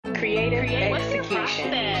Creative execution. What's your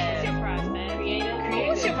process?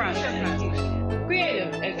 What's your process?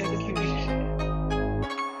 Creative execution.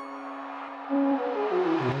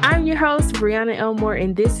 I'm your host, Brianna Elmore,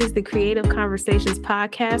 and this is the Creative Conversations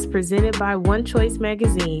podcast presented by One Choice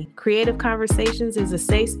Magazine. Creative Conversations is a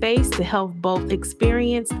safe space to help both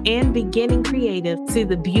experienced and beginning creatives see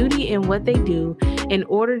the beauty in what they do in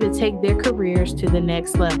order to take their careers to the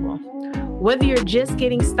next level. Whether you're just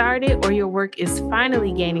getting started or your work is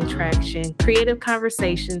finally gaining traction, Creative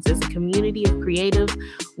Conversations is a community of creatives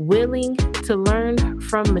willing to learn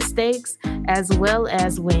from mistakes as well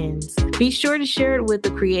as wins. Be sure to share it with a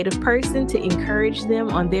creative person to encourage them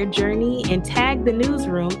on their journey and tag the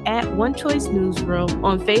newsroom at One Choice Newsroom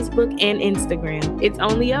on Facebook and Instagram. It's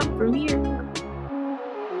only up from here.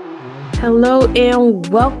 Hello and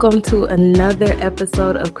welcome to another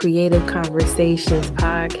episode of Creative Conversations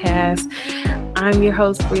podcast. I'm your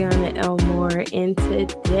host, Brianna Elmore, and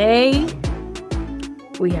today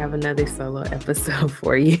we have another solo episode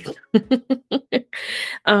for you.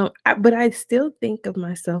 But I still think of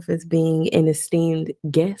myself as being an esteemed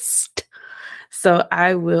guest. So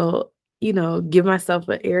I will, give myself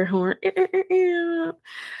an air horn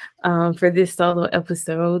for this solo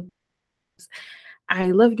episode.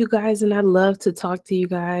 I love you guys and I love to talk to you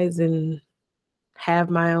guys and have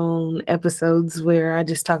my own episodes where I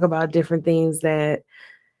just talk about different things that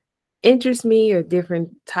interest me or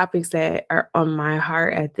different topics that are on my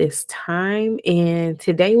heart at this time. And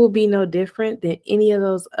today will be no different than any of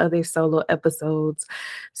those other solo episodes.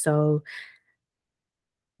 So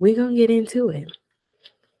we're going to get into it.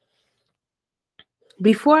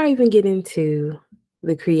 Before I even get into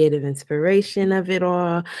the creative inspiration of it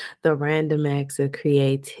all, the random acts of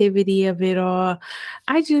creativity of it all,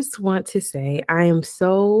 I just want to say I am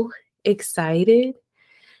so excited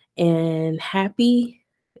and happy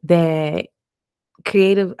that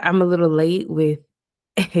I'm a little late with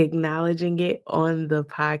acknowledging it on the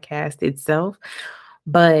podcast itself,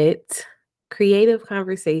 but Creative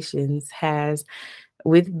Conversations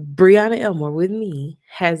with Brianna Elmore, with me,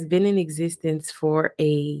 has been in existence for a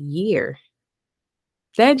year.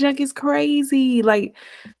 That junk is crazy. Like,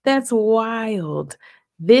 that's wild.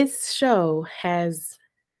 This show has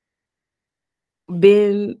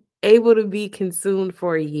been able to be consumed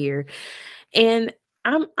for a year. And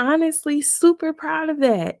I'm honestly super proud of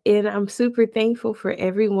that. And I'm super thankful for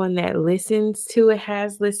everyone that listens to it,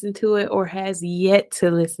 has listened to it, or has yet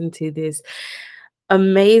to listen to this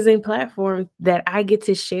amazing platform that I get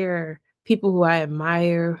to share people who I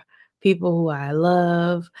admire, people who I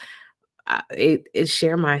love.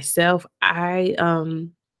 Share myself. I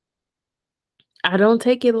don't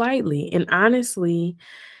take it lightly. And honestly,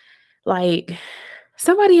 like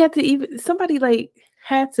somebody had to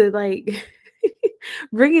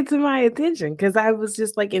bring it to my attention because I was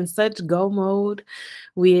just like in such go mode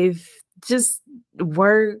with just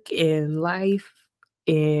work and life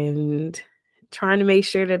and trying to make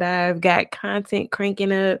sure that I've got content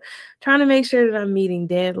cranking up, trying to make sure that I'm meeting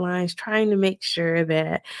deadlines, trying to make sure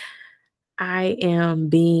that I am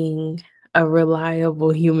being a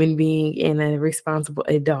reliable human being and a responsible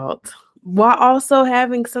adult while also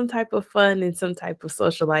having some type of fun and some type of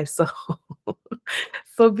social life. So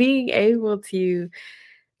being able to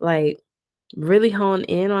really hone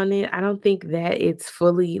in on it, I don't think that it's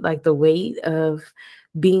fully like the weight of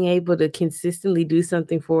being able to consistently do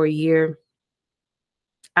something for a year.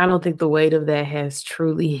 I don't think the weight of that has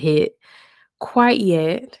truly hit quite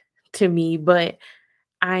yet to me, but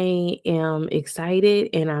I am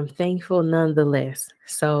excited and I'm thankful nonetheless.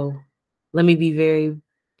 So let me be very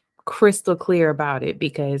crystal clear about it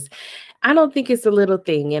because I don't think it's a little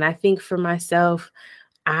thing. And I think for myself,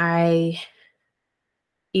 I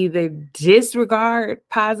either disregard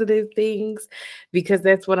positive things because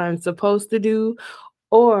that's what I'm supposed to do,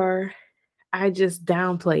 or I just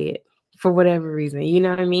downplay it for whatever reason. You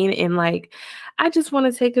know what I mean? And I just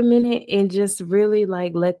want to take a minute and just really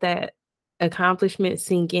let that accomplishment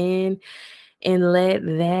sink in and let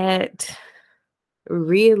that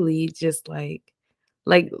really just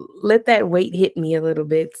let that weight hit me a little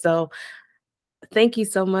bit. So thank you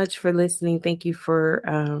so much for listening. Thank you for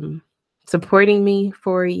supporting me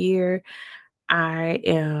for a year. I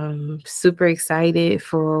am super excited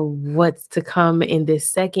for what's to come in this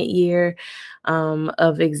second year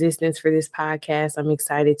of existence for this podcast. I'm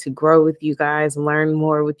excited to grow with you guys, learn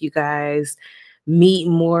more with you guys, meet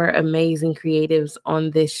more amazing creatives on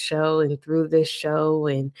this show and through this show,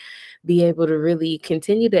 and be able to really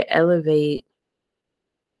continue to elevate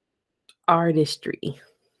artistry,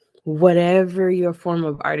 whatever your form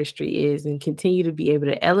of artistry is, and continue to be able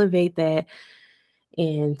to elevate that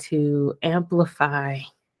and to amplify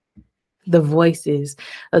the voices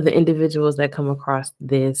of the individuals that come across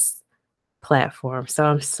this platform. So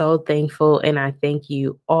I'm so thankful, and I thank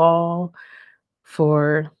you all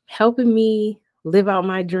for helping me live out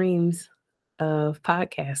my dreams of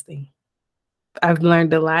podcasting. I've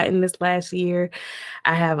learned a lot in this last year.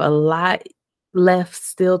 I have a lot left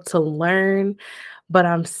still to learn, but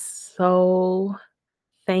I'm so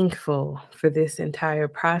thankful for this entire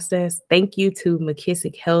process. Thank you to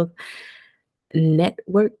McKissick Health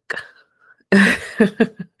Network.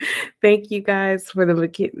 Thank you guys for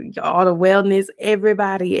all the wellness,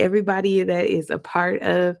 everybody that is a part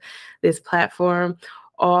of this platform,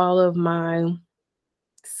 all of my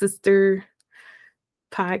sister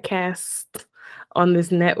podcasts on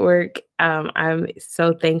this network. I'm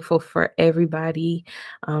so thankful for everybody.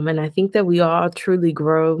 And I think that we all truly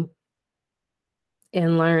grow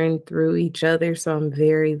and learn through each other. So I'm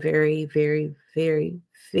very, very, very, very,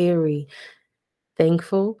 very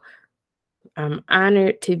thankful. I'm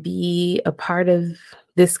honored to be a part of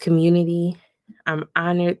this community. I'm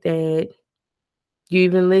honored that you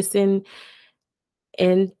even listen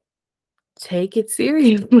and take it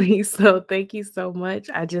seriously. So thank you so much.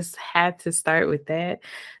 I just had to start with that.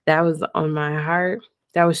 That was on my heart.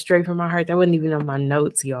 That was straight from my heart. That wasn't even on my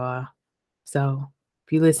notes, y'all. So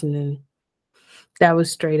if you're listening, that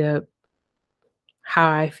was straight up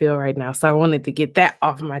how I feel right now. So I wanted to get that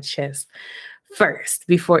off my chest first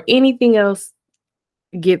before anything else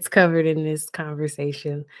gets covered in this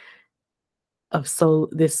conversation of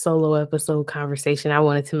this solo episode conversation. I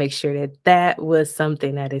wanted to make sure that that was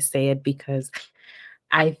something that is said, because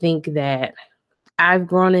I think that I've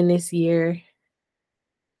grown in this year.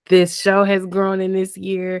 This show has grown in this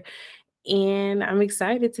year, and I'm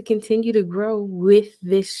excited to continue to grow with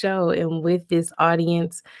this show and with this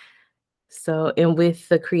audience. So, and with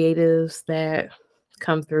the creatives that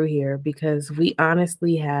come through here, because we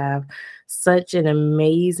honestly have such an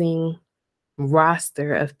amazing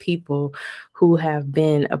roster of people who have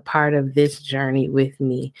been a part of this journey with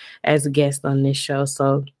me as a guest on this show.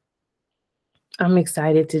 So I'm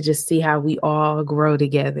excited to just see how we all grow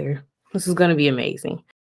together. This is going to be amazing.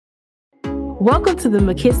 Welcome to the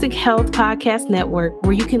McKissick Health Podcast Network,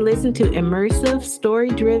 where you can listen to immersive,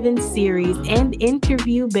 story-driven series and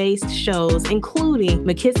interview-based shows, including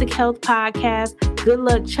McKissick Health Podcast, Good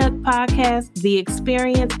Luck Chuck Podcast, The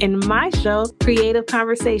Experience, and my show, Creative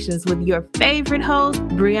Conversations, with your favorite host,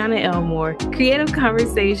 Brianna Elmore. Creative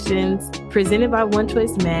Conversations, presented by One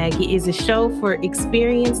Choice Mag, is a show for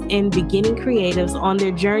experienced and beginning creatives on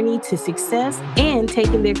their journey to success and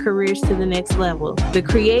taking their careers to the next level. The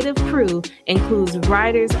creative crew includes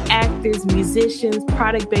writers, actors, musicians,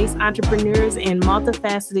 product-based entrepreneurs, and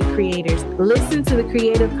multifaceted creators. Listen to the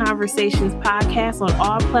Creative Conversations podcast on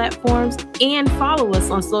all platforms and follow us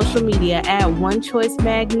on social media at One Choice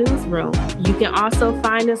Mag Newsroom. You can also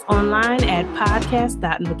find us online at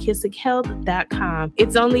podcast.mckissickhealth.com.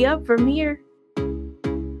 It's only up from here.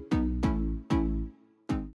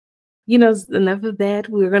 Enough of that.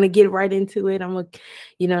 We're going to get right into it.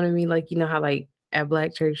 You know what I mean? Like, you know how like at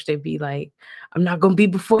Black church, they'd be like, I'm not going to be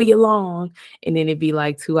before you long. And then it'd be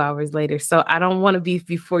like 2 hours later. So I don't want to be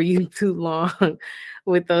before you too long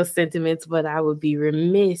with those sentiments, but I would be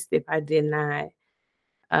remiss if I did not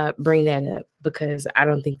bring that up, because I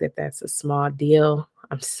don't think that that's a small deal.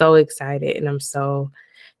 I'm so excited and I'm so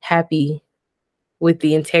happy with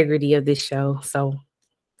the integrity of this show. So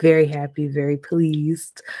very happy, very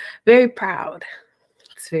pleased, very proud.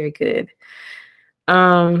 It's very good.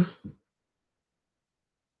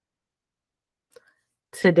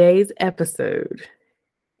 Today's episode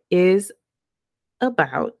is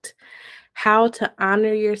about how to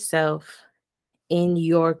honor yourself in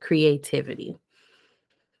your creativity.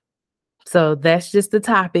 So that's just the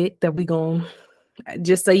topic that we're going to,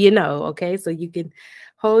 just so you know, okay? So you can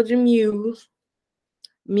hold your mule,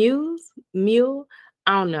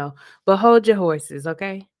 I don't know, but hold your horses,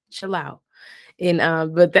 okay? Chill out. And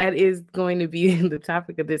but that is going to be the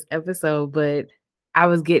topic of this episode. But I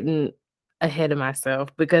was getting ahead of myself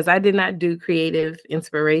because I did not do creative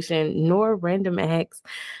inspiration nor random acts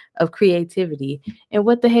of creativity. And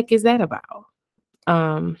what the heck is that about?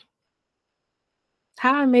 How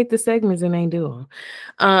I make the segments and ain't do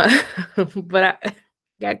them. But I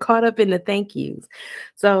got caught up in the thank yous.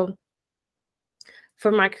 So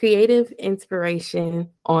for my creative inspiration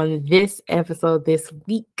on this episode this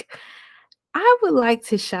week, I would like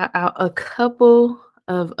to shout out a couple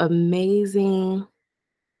of amazing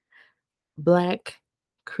Black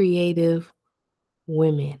creative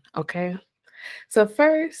women, okay? So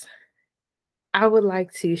first, I would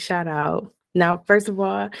like to shout out. Now, first of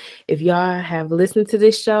all, if y'all have listened to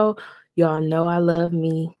this show, y'all know I love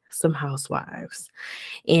me some housewives.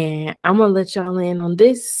 And I'm going to let y'all in on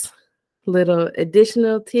this little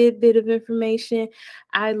additional tidbit of information.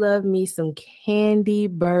 I love me some Kandi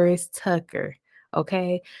Burruss Tucker.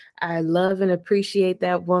 Okay. I love and appreciate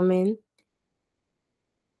that woman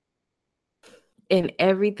and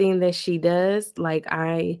everything that she does.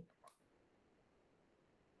 I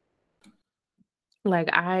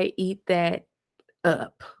eat that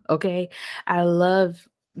up. Okay. I love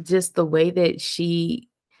just the way that she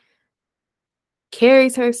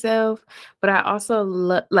carries herself, but I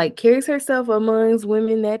also carries herself amongst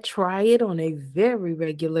women that try it on a very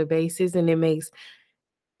regular basis, and it makes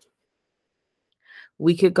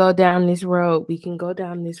we could go down this road. We can go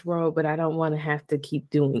down this road, but I don't want to have to keep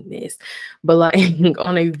doing this. But like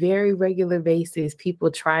on a very regular basis, people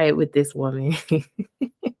try it with this woman.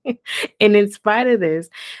 And in spite of this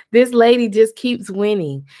lady just keeps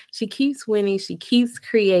winning. She keeps winning. She keeps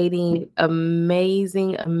creating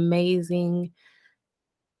amazing, amazing,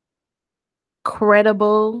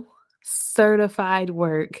 credible, certified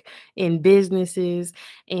work in businesses.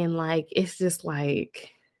 And it's just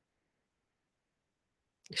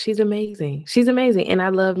she's amazing. She's amazing. And I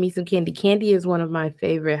love me some Kandi. Kandi is one of my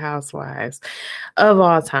favorite housewives of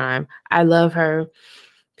all time. I love her.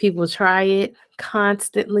 People try it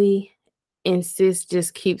constantly, and sis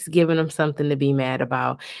just keeps giving them something to be mad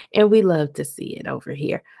about. And we love to see it over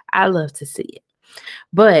here. I love to see it.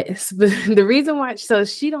 But the reason why, so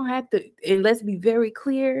she don't have to, and let's be very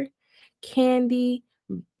clear, Kandi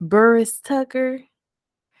Burruss Tucker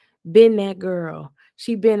been that girl.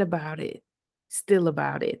 She been about it, still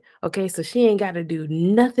about it. Okay, so she ain't got to do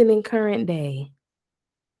nothing in current day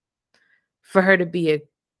for her to be a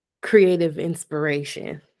creative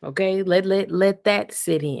inspiration. Okay, let that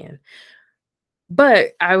sit in.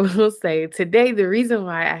 But I will say today, the reason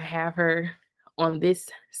why I have her on this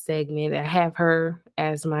segment, I have her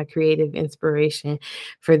as my creative inspiration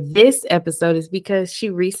for this episode, is because she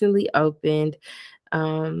recently opened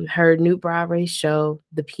her new Broadway show,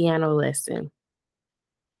 The Piano Lesson,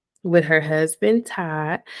 with her husband,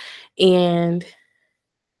 Todd. And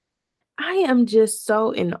I am just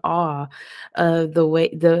so in awe of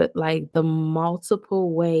the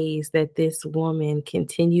multiple ways that this woman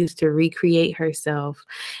continues to recreate herself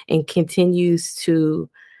and continues to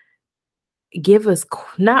give us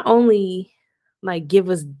not only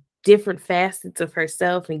give us different facets of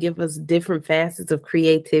herself and give us different facets of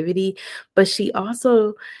creativity, but she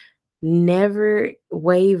also never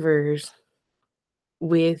wavers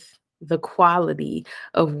with the quality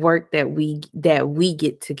of work that we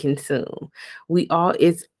get to consume. We all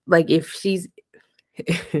it's like if she's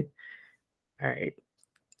all right.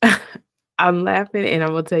 I'm laughing and I'm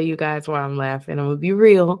gonna tell you guys why I'm laughing. I'm gonna be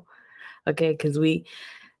real, okay? Because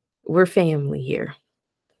we're family here.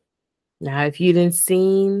 Now, if you didn't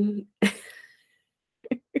seen if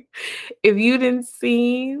you didn't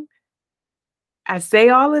seen, I say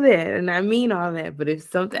all of that and I mean all that, but if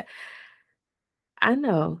something I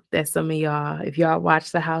know that some of y'all, if y'all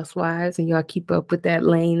watch The Housewives and y'all keep up with that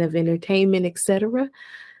lane of entertainment, etc.,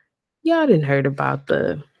 y'all might have heard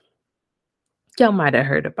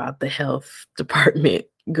about the health department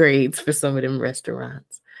grades for some of them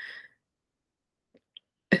restaurants.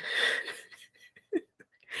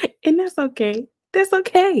 And that's okay. That's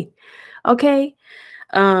okay. Okay.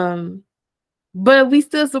 But we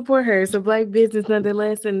still support her. So Black business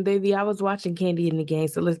nonetheless. And baby, I was watching Kandi in the game.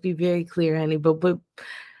 So let's be very clear, honey. But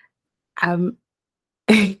I'm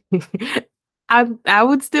I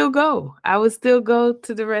would still go. I would still go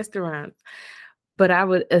to the restaurant, but I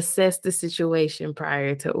would assess the situation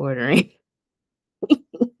prior to ordering.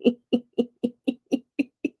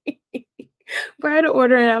 Prior to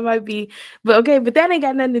ordering, I might be, but okay, but that ain't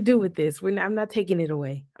got nothing to do with this. I'm not taking it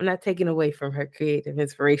away. I'm not taking away from her creative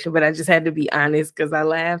inspiration, but I just had to be honest because I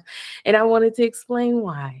laughed and I wanted to explain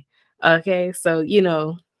why. Okay, so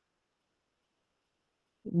don't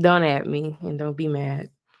at me and don't be mad.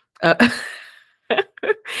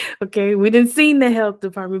 Okay, we didn't see the health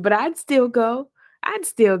department, but I'd still go. I'd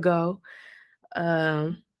still go.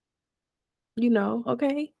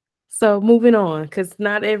 Okay. So moving on, because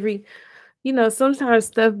not every, sometimes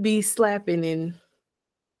stuff be slapping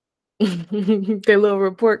and their little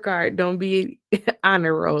report card don't be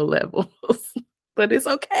honor roll levels, but it's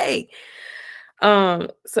okay.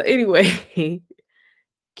 So anyway,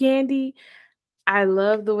 Kandi, I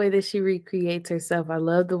love the way that she recreates herself. I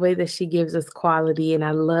love the way that she gives us quality, and I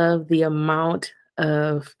love the amount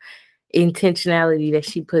of intentionality that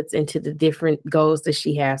she puts into the different goals that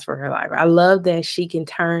she has for her life. I love that she can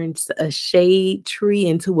turn a shade tree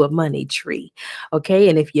into a money tree. Okay.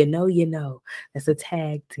 And if you know, you know, that's a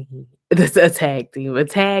tag team. That's a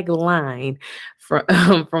tagline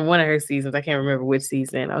from one of her seasons. I can't remember which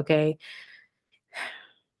season. Okay.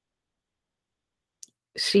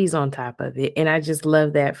 She's on top of it. And I just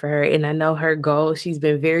love that for her. And I know her goal, she's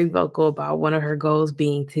been very vocal about one of her goals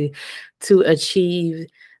being to achieve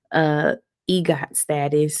EGOT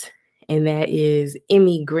status. And that is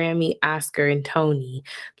Emmy, Grammy, Oscar, and Tony.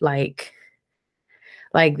 Like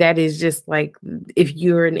that is just like if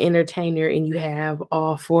you're an entertainer and you have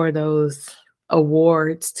all four of those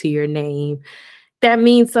awards to your name, that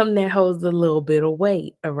means something that holds a little bit of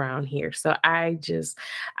weight around here. So I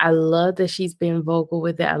love that she's been vocal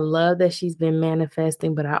with it. I love that she's been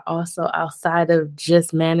manifesting, but I also, outside of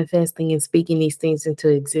just manifesting and speaking these things into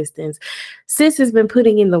existence, sis has been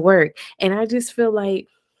putting in the work. And I just feel like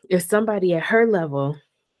if somebody at her level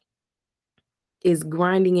is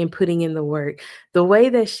grinding and putting in the work, the way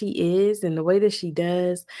that she is and the way that she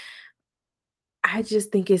does, I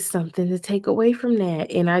just think it's something to take away from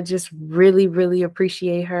that. And I just really, really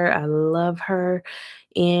appreciate her. I love her.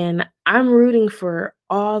 And I'm rooting for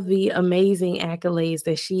all the amazing accolades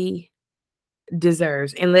that she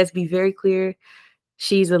deserves. And let's be very clear,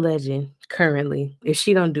 she's a legend currently. If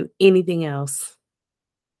she don't do anything else,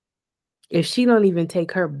 if she don't even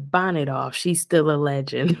take her bonnet off, she's still a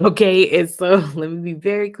legend. Okay. And so let me be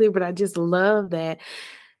very clear, but I just love that,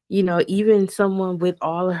 you know, even someone with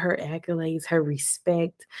all of her accolades, her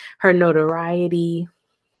respect, her notoriety,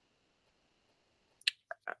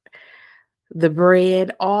 the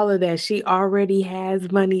bread, all of that, she already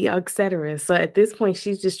has money, etc. So at this point,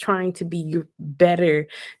 she's just trying to be better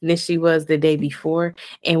than she was the day before.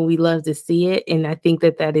 And we love to see it. And I think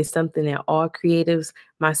that that is something that all creatives,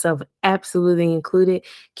 myself absolutely included,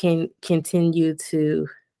 can continue to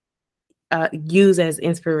use as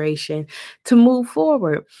inspiration to move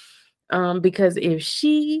forward. Because if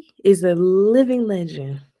she is a living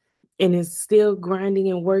legend and is still grinding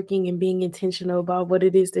and working and being intentional about what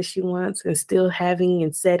it is that she wants and still having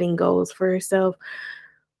and setting goals for herself,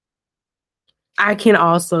 I can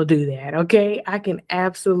also do that. Okay. I can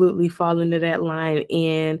absolutely fall into that line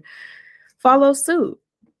and follow suit.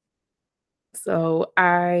 So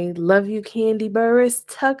I love you, Kandi Burruss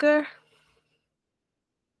Tucker.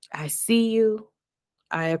 I see you.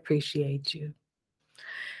 I appreciate you.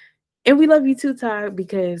 And we love you too, Todd,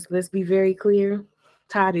 because let's be very clear.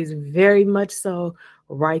 Todd is very much so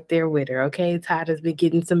right there with her, okay? Todd has been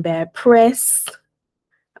getting some bad press.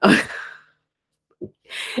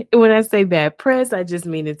 When I say bad press, I just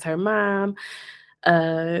mean it's her mom.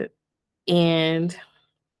 And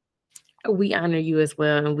we honor you as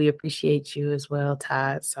well, and we appreciate you as well,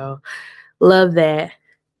 Todd. So love that.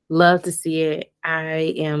 Love to see it.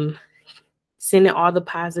 I am sending all the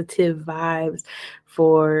positive vibes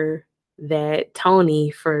for that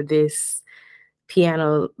Tony for this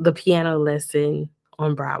the piano lesson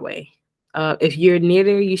on Broadway. If you're near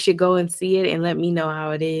there, you should go and see it and let me know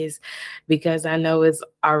how it is, because I know it's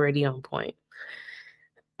already on point.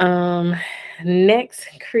 Next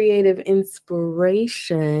creative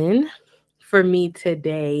inspiration for me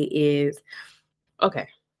today is, okay,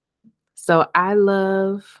 so I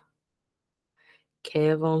love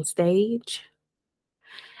KevOnStage.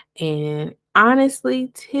 And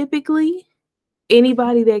honestly, typically,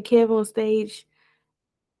 anybody that KevOnStage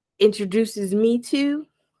introduces me to,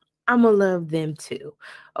 I'm going to love them too.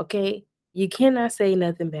 Okay? You cannot say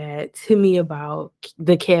nothing bad to me about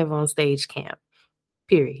the KevOnStage camp,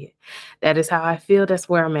 period. That is how I feel. That's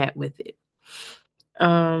where I'm at with it.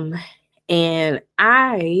 And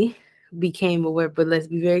I became aware, but let's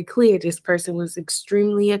be very clear, this person was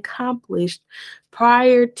extremely accomplished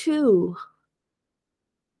prior to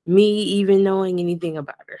me even knowing anything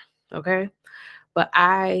about her. Okay? But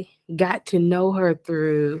I got to know her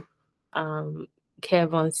through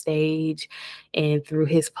KevOnStage and through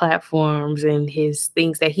his platforms and his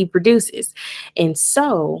things that he produces. And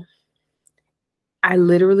so I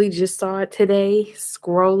literally just saw it today,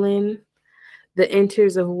 scrolling the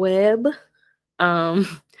enters of web.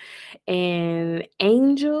 And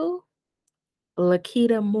Angel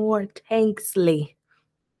Lakita Moore Tanksley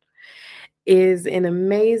is an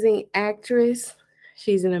amazing actress.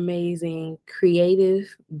 She's an amazing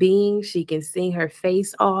creative being. She can sing her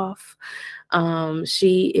face off.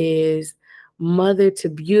 She is mother to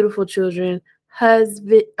beautiful children,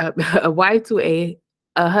 husband, a wife to a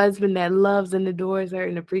husband that loves and adores her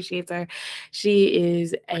and appreciates her. She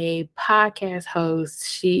is a podcast host.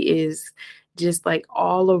 She is just like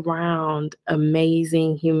all around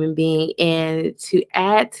amazing human being. And to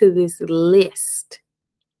add to this list,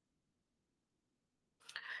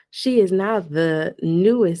 she is now the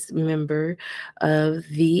newest member of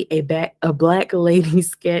the A Black Lady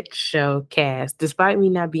Sketch Show cast. Despite me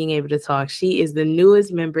not being able to talk, she is the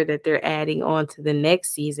newest member that they're adding on to the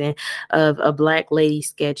next season of A Black Lady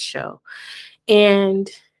Sketch Show. And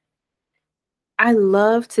I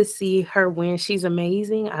love to see her win. She's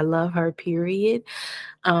amazing. I love her, period.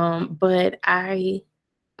 But when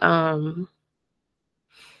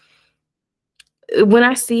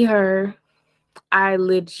I see her, I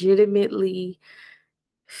legitimately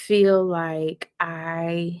feel like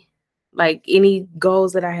any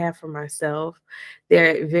goals that I have for myself,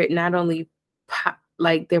 they're very not only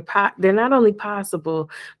they're not only possible,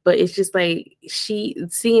 but it's just like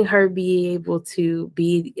seeing her be able to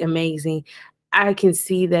be amazing. I can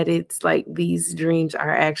see that it's like these dreams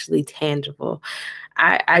are actually tangible.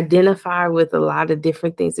 I identify with a lot of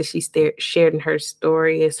different things that she shared in her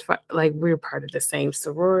story. As far, like, we're part of the same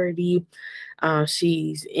sorority.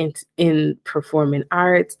 She's in performing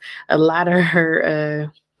arts. A lot of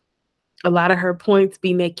her points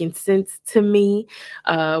be making sense to me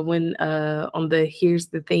when on the Here's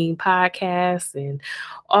the Thing podcast and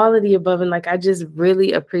all of the above. And like, I just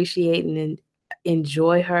really appreciate and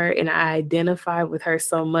enjoy her, and I identify with her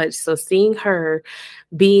so much. So seeing her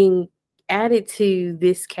being added to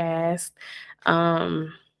this cast of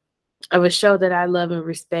a show that I love and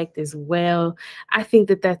respect as well, I think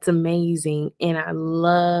that that's amazing, and I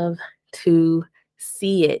love to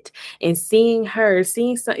see it. And seeing her,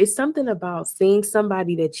 it's something about seeing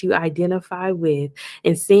somebody that you identify with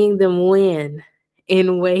and seeing them win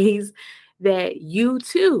in ways that you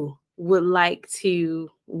too would like to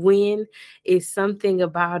win. Is something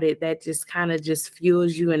about it that just kind of just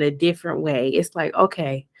fuels you in a different way. It's like,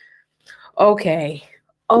 okay,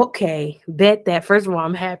 bet that. First of all,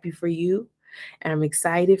 I'm happy for you and I'm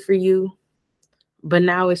excited for you. But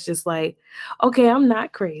now it's just like, okay, I'm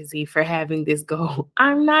not crazy for having this goal.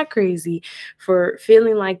 I'm not crazy for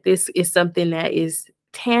feeling like this is something that is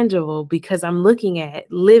tangible, because I'm looking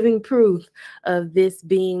at living proof of this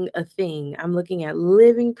being a thing. I'm looking at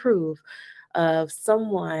living proof of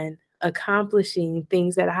someone accomplishing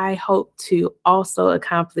things that I hope to also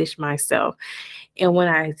accomplish myself. And when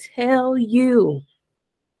I tell you,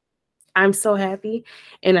 I'm so happy,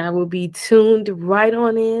 and I will be tuned right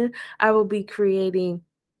on in. I will be creating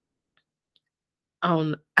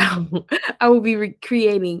I will be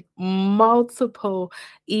creating multiple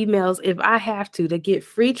emails if I have to get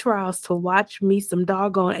free trials to watch me some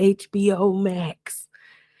doggone HBO Max,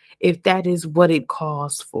 if that is what it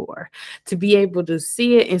calls for, to be able to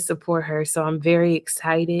see it and support her. So I'm very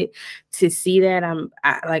excited to see that.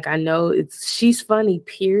 I know she's funny,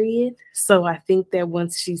 period. So I think that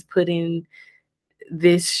once she's put in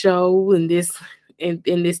this show and this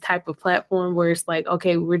in this type of platform where it's like,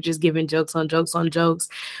 okay, we're just giving jokes on jokes on jokes,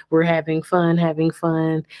 we're having fun,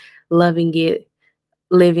 loving it,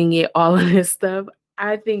 living it, all of this stuff,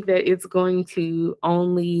 I think that it's going to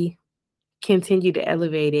only continue to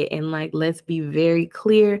elevate it. And like, let's be very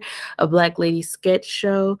clear, A Black Lady Sketch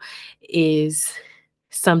Show is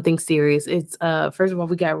something serious. It's first of all,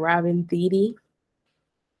 we got Robin Thede,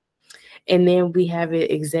 and then we have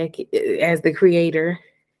it as the creator,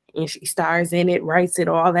 and she stars in it, writes it,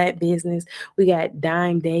 all that business. We got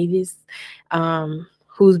Dime Davis,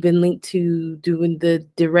 who's been linked to doing the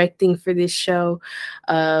directing for this show.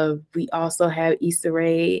 We also have Issa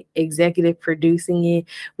Rae executive producing it.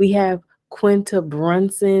 We have Quinta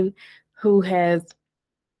Brunson, who's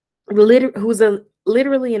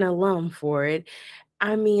literally an alum for it.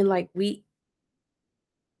 I mean, like,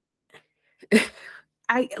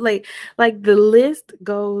 I like the list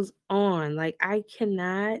goes on. Like, I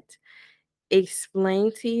cannot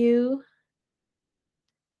explain to you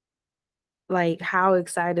like how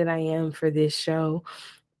excited I am for this show.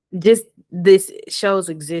 Just this show's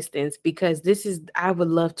existence, because I would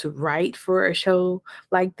love to write for a show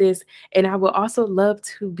like this, and I would also love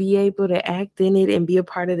to be able to act in it and be a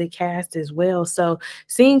part of the cast as well. So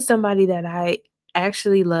seeing somebody that I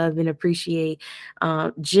actually love and appreciate,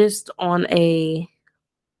 just on a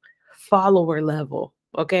follower level,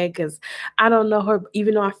 okay, because I don't know her,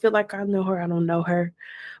 even though I feel like I know her, I don't know her,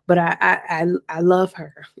 but I love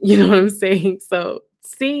her. You know what I'm saying? So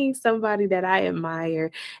seeing somebody that I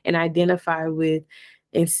admire and identify with,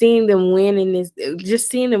 and seeing them win in this, just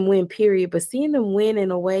seeing them win, period, but seeing them win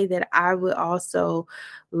in a way that I would also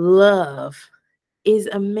love is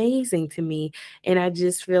amazing to me. And I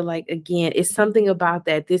just feel like, again, it's something about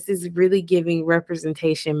that. This is really giving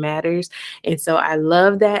representation matters. And so I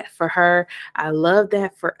love that for her. I love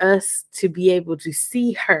that for us to be able to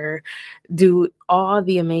see her do all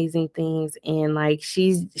the amazing things. And like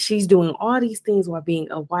she's doing all these things while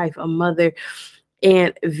being a wife, a mother,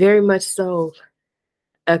 and very much so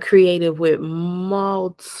a creative with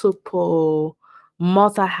multi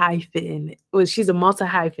hyphen. Well, she's a multi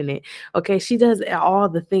hyphenate. Okay, she does all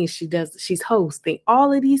the things she does. She's hosting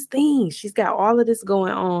all of these things. She's got all of this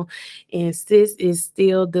going on, and sis is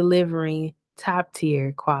still delivering top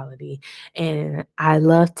tier quality. And I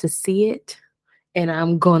love to see it. And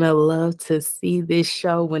I'm gonna love to see this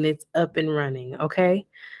show when it's up and running. Okay,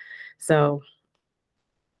 so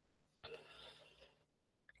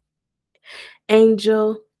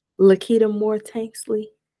Angel Lakita Moore Tanksley,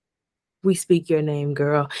 we speak your name,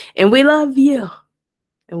 girl, and we love you,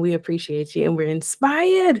 and we appreciate you, and we're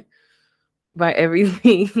inspired by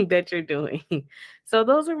everything that you're doing. So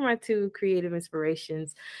those are my two creative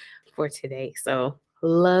inspirations for today. So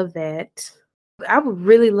love that. I would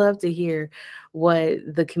really love to hear what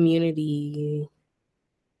the community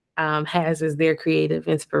has as their creative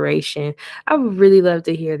inspiration. I would really love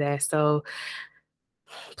to hear that. So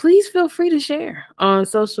please feel free to share on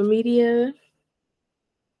social media,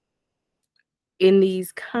 in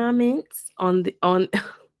these comments on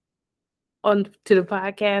on to the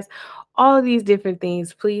podcast, all of these different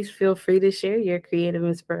things. Please feel free to share your creative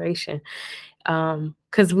inspiration,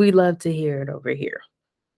 because we love to hear it over here.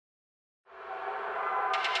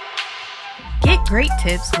 Get great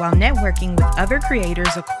tips while networking with other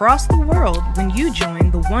creators across the world when you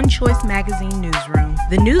join the One Choice Magazine newsroom.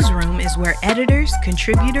 The newsroom is where editors,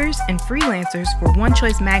 contributors, and freelancers for One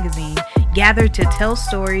Choice Magazine gather to tell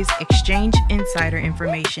stories, exchange insider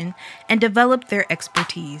information, and develop their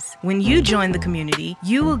expertise. When you join the community,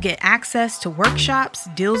 you will get access to workshops,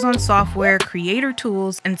 deals on software, creator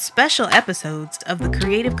tools, and special episodes of the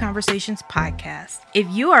Creative Conversations podcast. If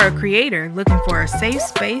you are a creator looking for a safe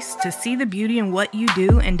space to see the beauty in what you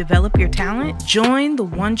do and develop your talent, join the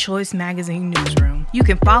One Choice Magazine newsroom. You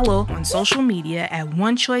can follow on social media at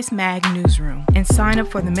One Choice Mag Newsroom and sign up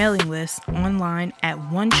for the mailing list online at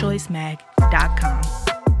onechoicemag.com.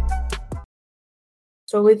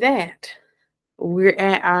 So with that, we're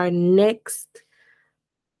at our next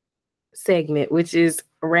segment, which is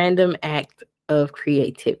random act of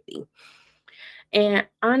creativity. And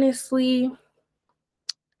honestly,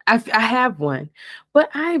 I have one, but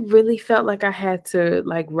I really felt like I had to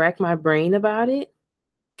like rack my brain about it,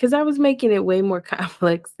 because I was making it way more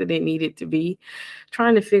complex than it needed to be,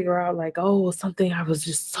 trying to figure out like, oh, something I was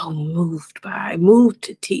just so moved by, moved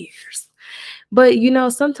to tears. But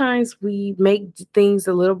sometimes we make things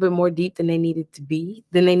a little bit more deep than they need to be.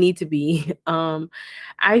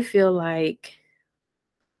 I feel like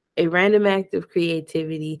a random act of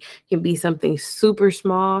creativity can be something super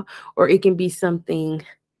small, or it can be something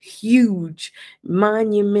huge,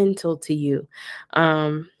 monumental to you.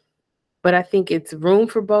 But I think it's room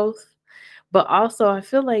for both. But also, I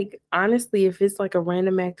feel like, honestly, if it's like a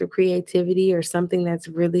random act of creativity or something that's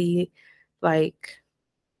really like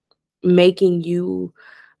making you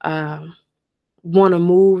want to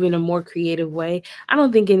move in a more creative way, I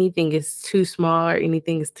don't think anything is too small or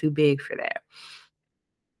anything is too big for that.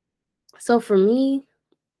 So for me,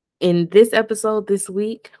 in this episode this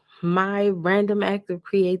week, my random act of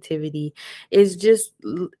creativity is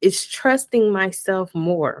it's trusting myself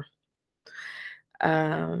more.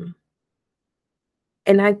 And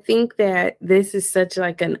I think that this is such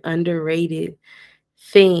like an underrated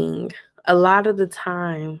thing. A lot of the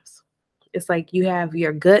times, it's like you have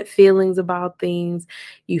your gut feelings about things.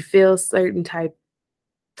 You feel certain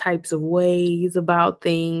types of ways about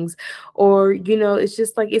things, or it's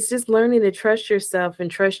just learning to trust yourself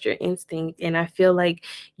and trust your instinct. And I feel like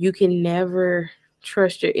you can never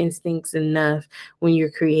trust your instincts enough when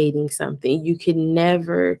you're creating something. You can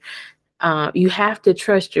never you have to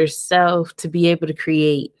trust yourself to be able to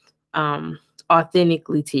create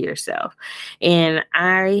authentically to yourself. And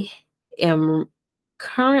I am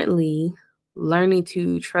currently learning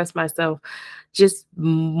to trust myself just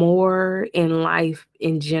more in life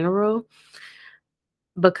in general,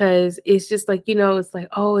 because it's just like, it's like,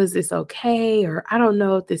 oh, is this okay? Or I don't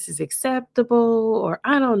know if this is acceptable, or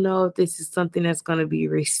I don't know if this is something that's going to be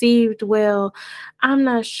received well. I'm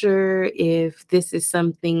not sure if this is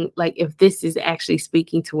something like, if this is actually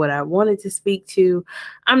speaking to what I wanted to speak to.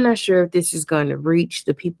 I'm not sure if this is going to reach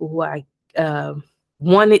the people who I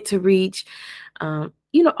wanted to reach.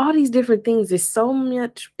 All these different things. It's so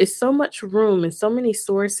much room and so many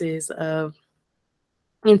sources of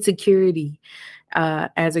insecurity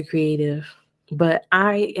as a creative. But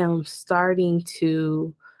I am starting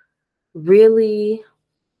to really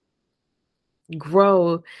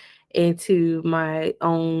grow into my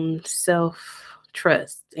own self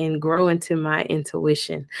trust and grow into my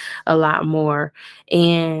intuition a lot more.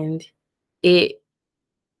 And it,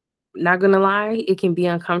 not gonna lie, it can be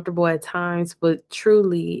uncomfortable at times, but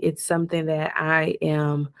truly it's something that I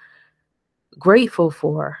am grateful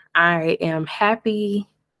for. I am happy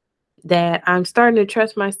that I'm starting to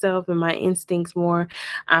trust myself and my instincts more.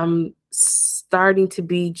 I'm starting to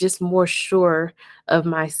be just more sure of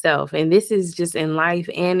myself. And this is just in life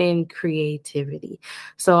and in creativity.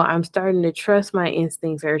 So I'm starting to trust my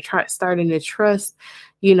instincts, or starting to trust,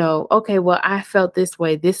 okay, well, I felt this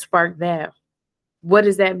way. This sparked that. What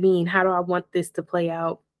does that mean? How do I want this to play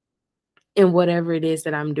out in whatever it is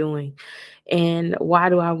that I'm doing? And why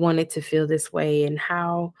do I want it to feel this way? And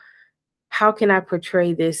how can I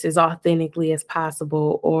portray this as authentically as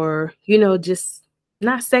possible? Or, just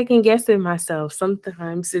not second guessing myself.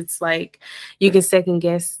 Sometimes it's like you can second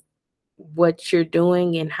guess what you're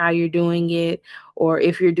doing and how you're doing it, or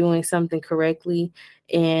if you're doing something correctly.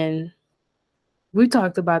 And we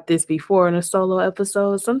talked about this before in a solo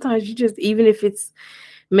episode. Sometimes you just, even if it's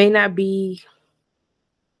may not be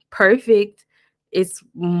perfect, it's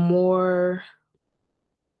more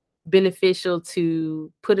beneficial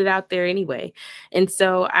to put it out there anyway. And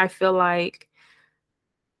so I feel like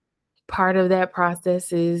part of that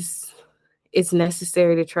process is it's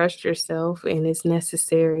necessary to trust yourself, and it's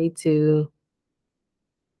necessary to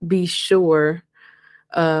be sure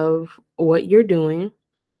of what you're doing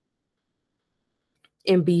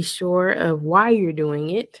and be sure of why you're doing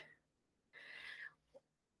it.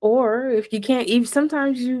 Or if you can't, even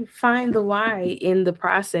sometimes you find the why in the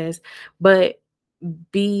process, but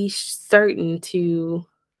be certain to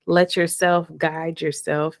let yourself guide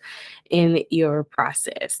yourself in your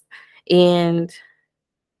process. And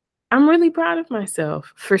I'm really proud of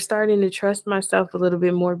myself for starting to trust myself a little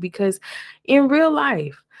bit more, because in real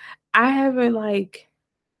life, I haven't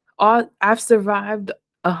I've survived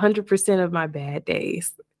 100% of my bad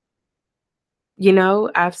days.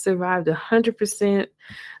 I've survived 100%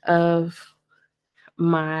 of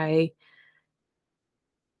my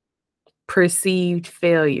perceived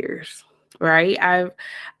failures, right?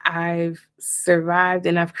 I've survived,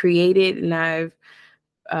 and I've created, and I've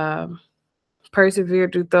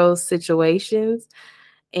persevered through those situations,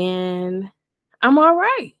 and I'm all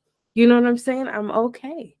right. You know what I'm saying? I'm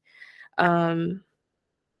okay. And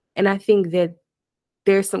I think that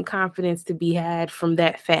there's some confidence to be had from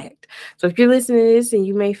that fact. So if you're listening to this and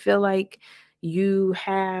you may feel like you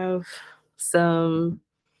have some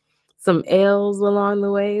L's along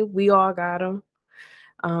the way, we all got them.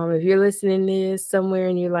 If you're listening to this somewhere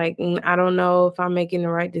and you're like, I don't know if I'm making the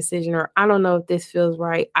right decision, or I don't know if this feels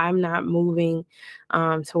right, I'm not moving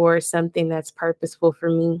towards something that's purposeful for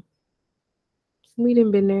me. We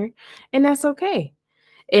done been there, and that's okay.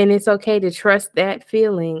 And it's okay to trust that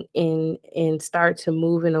feeling and start to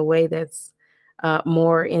move in a way that's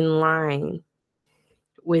more in line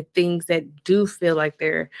with things that do feel like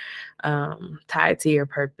they're tied to your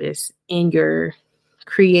purpose and your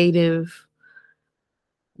creative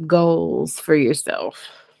goals for yourself.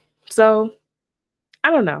 So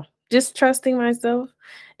I don't know. Just trusting myself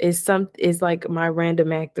is like my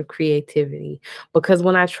random act of creativity, because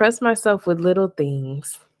when I trust myself with little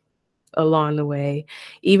things along the way,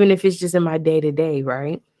 even if it's just in my day-to-day,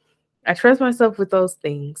 right? I trust myself with those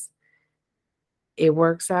things. It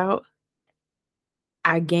works out.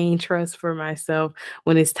 I gain trust for myself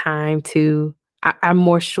when it's time to, I'm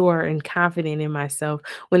more sure and confident in myself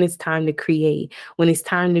when it's time to create, when it's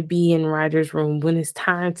time to be in writer's room, when it's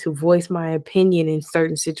time to voice my opinion in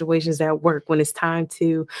certain situations at work, when it's time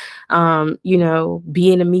to,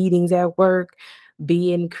 be in the meetings at work,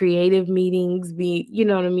 be in creative meetings, you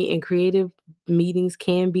know what I mean? And creative meetings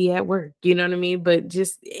can be at work, you know what I mean? But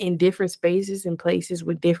just in different spaces and places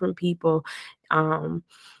with different people,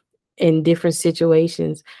 in different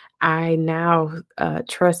situations, I now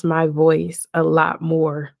trust my voice a lot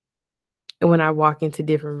more when I walk into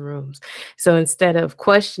different rooms. So instead of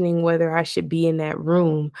questioning whether I should be in that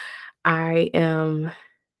room, I'm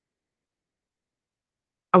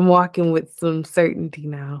walking with some certainty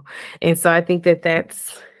now. And so I think that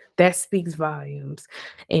speaks volumes,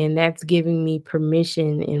 and that's giving me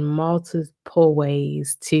permission in multiple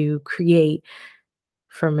ways to create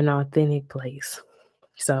from an authentic place.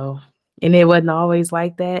 So, and it wasn't always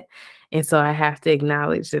like that. And so I have to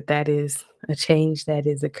acknowledge that that is a change that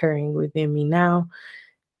is occurring within me now.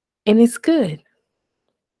 And it's good.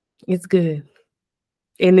 It's good.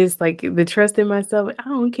 And it's like the trust in myself. I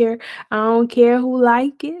don't care. I don't care who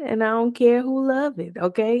like it and I don't care who love it.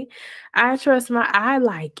 Okay. I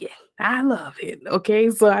like it. I love it. Okay.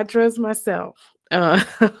 So I trust myself. Uh,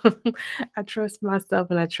 I trust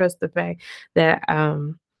myself and I trust the fact that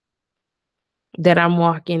that I'm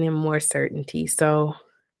walking in more certainty. So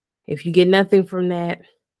if you get nothing from that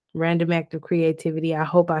random act of creativity, I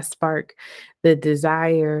hope I spark the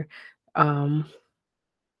desire um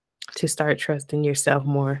to start trusting yourself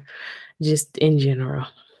more just in general.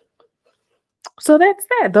 So that's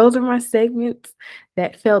that. Those are my segments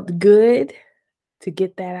that felt good to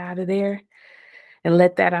get that out of there and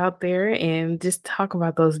let that out there and just talk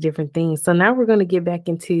about those different things. So now we're going to get back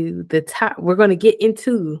into the top. We're going to get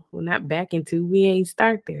into, well, not back into, we ain't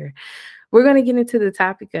start there. We're going to get into the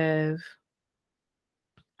topic of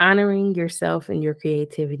honoring yourself and your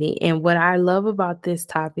creativity. And what I love about this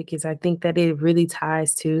topic is I think that it really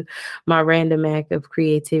ties to my random act of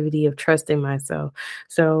creativity, of trusting myself.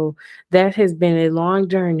 So that has been a long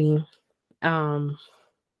journey, um,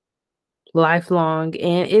 lifelong,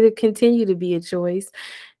 and it'll continue to be a choice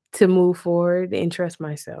to move forward and trust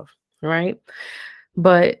myself, right?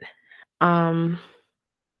 But um,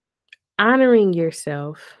 honoring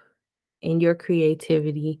yourself and your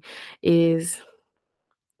creativity is,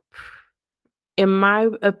 in my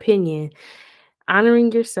opinion,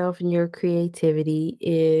 honoring yourself and your creativity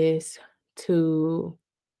is to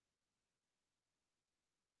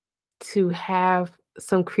have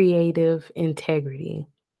some creative integrity,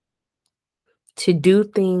 to do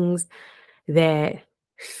things that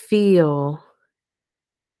feel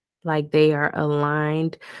like they are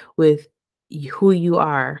aligned with who you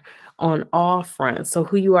are on all fronts. So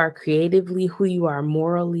who you are creatively, who you are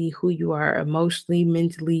morally, who you are emotionally,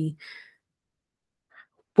 mentally,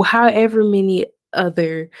 however many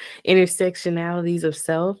other intersectionalities of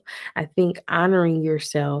self. I think honoring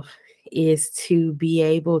yourself is to be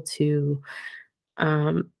able to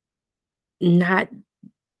um, not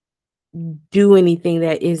do anything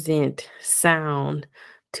that isn't sound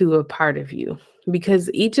to a part of you, because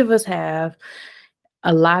each of us have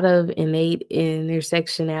a lot of innate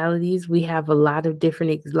intersectionalities. We have a lot of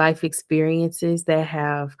different life experiences that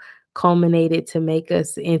have culminated to make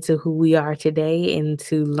us into who we are today, and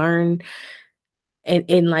to learn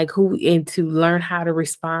and like who and to learn how to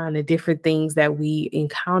respond to different things that we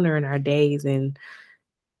encounter in our days. And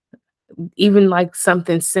even like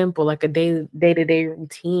something simple like a day-to-day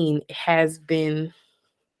routine has been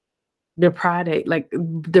the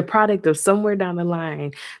product of somewhere down the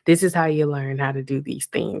line. This is how you learn how to do these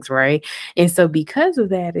things, right? And so because of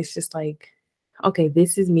that, it's just like, okay,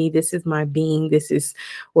 this is me, this is my being, this is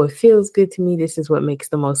what feels good to me, this is what makes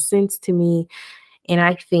the most sense to me. And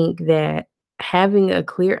I think that having a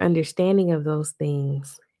clear understanding of those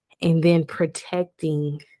things and then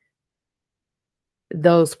protecting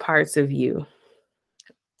those parts of you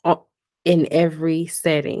o- in every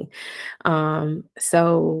setting.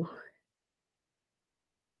 So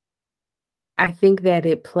I think that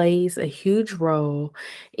it plays a huge role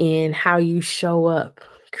in how you show up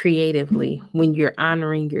creatively when you're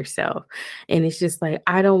honoring yourself. And it's just like,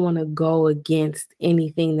 I don't want to go against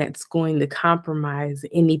anything that's going to compromise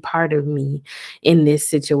any part of me in this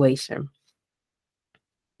situation.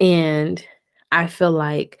 And I feel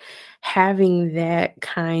like having that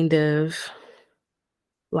kind of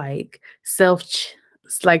like self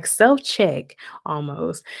check,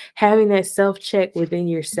 almost having that self check within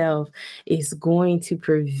yourself is going to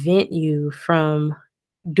prevent you from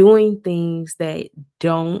doing things that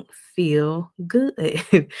don't feel good,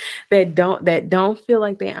 that don't feel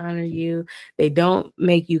like they honor you, they don't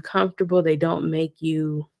make you comfortable,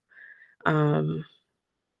 um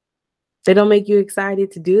they don't make you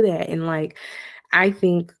excited to do that. And like, I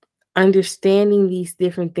think understanding these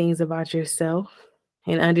different things about yourself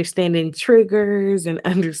and understanding triggers and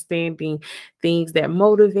understanding things that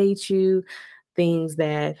motivate you, things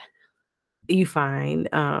that you find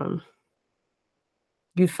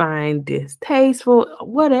distasteful,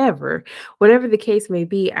 whatever the case may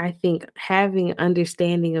be. I think having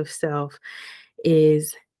understanding of self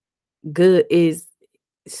is is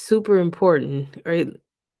super important, or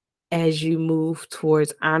as you move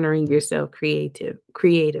towards honoring yourself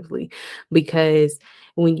creatively, because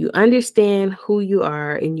when you understand who you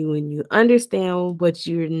are, and when you understand what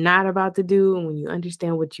you're not about to do, and when you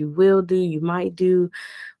understand what you will do, you might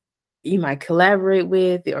collaborate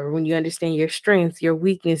with, or when you understand your strengths, your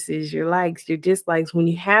weaknesses, your likes, your dislikes, when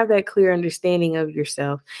you have that clear understanding of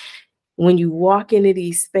yourself, when you walk into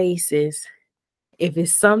these spaces, if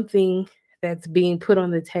it's something that's being put on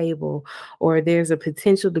the table, or there's a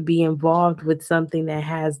potential to be involved with something that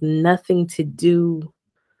has nothing to do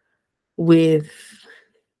with,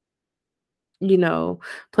 you know,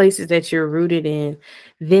 places that you're rooted in,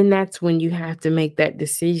 then that's when you have to make that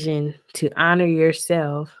decision to honor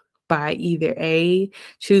yourself by either A,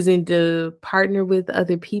 choosing to partner with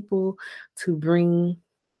other people to bring,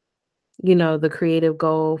 the creative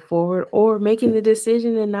goal forward, or making the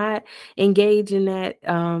decision and not engage in that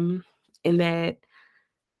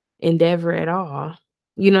endeavor at all.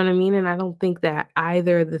 You know what I mean? And I don't think that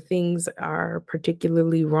either of the things are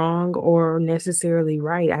particularly wrong or necessarily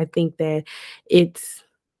right. I think that it's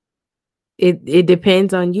it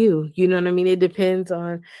depends on you. You know what I mean? It depends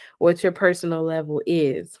on what your personal level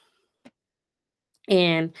is.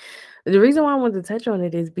 And the reason why I wanted to touch on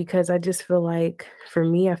it is because I just feel like, for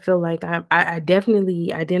me, I feel like I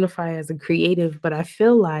definitely identify as a creative, but I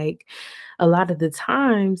feel like a lot of the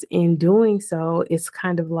times in doing so, it's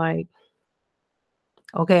kind of like,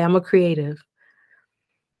 okay, I'm a creative.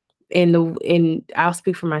 And I'll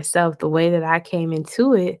speak for myself. The way that I came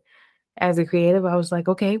into it as a creative, I was like,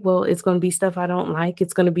 okay, well, it's going to be stuff I don't like.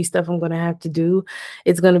 It's going to be stuff I'm going to have to do.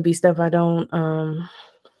 It's going to be stuff I don't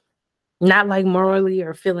not like morally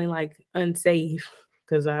or feeling like unsafe,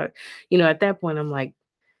 because at that point I'm like,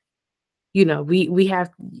 we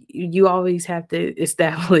have, you always have to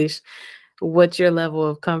establish what your level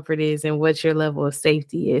of comfort is and what your level of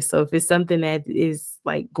safety is. So if it's something that is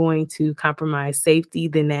like going to compromise safety,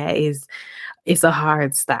 then it's a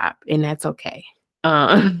hard stop, and that's okay.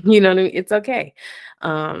 You know what I mean? It's okay.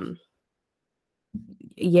 Um,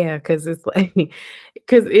 yeah, because it's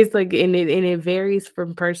like, and it varies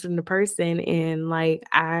from person to person. And like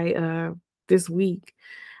this week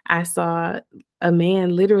I saw a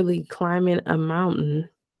man literally climbing a mountain.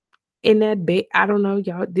 And that bear, I don't know,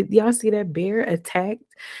 y'all, did y'all see that bear attacked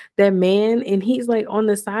that man? And he's like on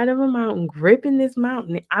the side of a mountain, gripping this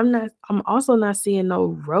mountain. I'm also not seeing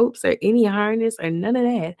no ropes or any harness or none of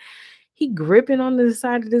that. He gripping on the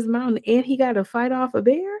side of this mountain, and he got to fight off a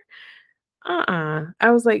bear. I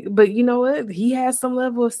was like, but you know what? He has some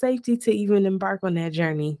level of safety to even embark on that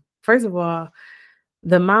journey. First of all,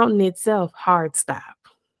 the mountain itself, hard stop.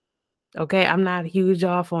 Okay, I'm not huge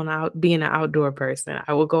off on being an outdoor person.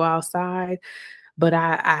 I will go outside, but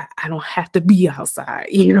I don't have to be outside.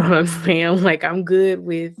 You know what I'm saying? Like I'm good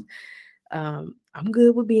with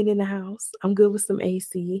being in the house. I'm good with some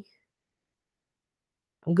AC.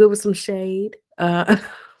 I'm good with some shade. I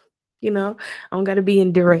don't got to be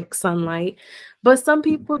in direct sunlight. But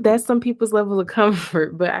that's some people's level of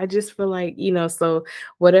comfort. But I just feel like, so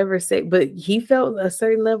whatever but he felt a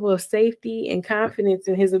certain level of safety and confidence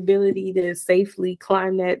in his ability to safely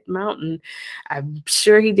climb that mountain. I'm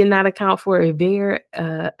sure he did not account for a bear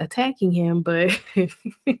attacking him, but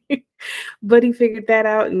but he figured that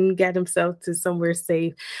out and got himself to somewhere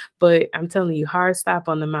safe. But I'm telling you, hard stop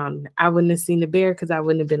on the mountain. I wouldn't have seen the bear because I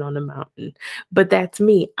wouldn't have been on the mountain. But that's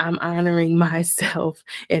me. I'm honoring myself,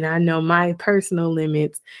 and I know my personal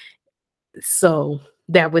limits. So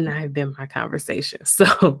that would not have been my conversation.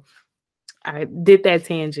 So I did that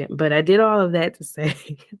tangent, but I did all of that to say,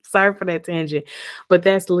 sorry for that tangent, but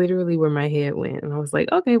that's literally where my head went. And I was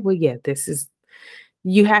like, okay, well, yeah,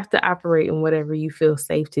 you have to operate in whatever you feel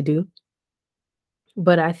safe to do.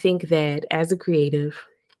 But I think that as a creative,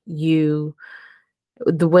 the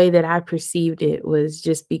way that I perceived it was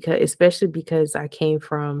just especially because I came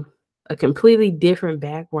from a completely different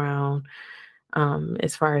background,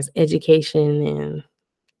 as far as education and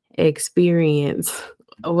experience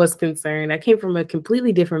was concerned. I came from a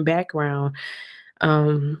completely different background,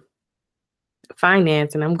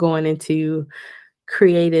 finance, and I'm going into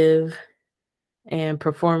creative and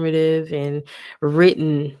performative and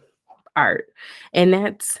written art. And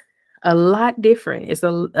that's a lot different. It's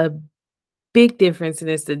a big difference, and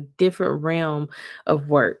it's a different realm of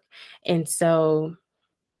work. And so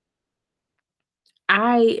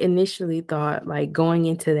I initially thought, like, going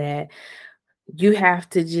into that, you have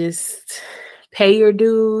to just pay your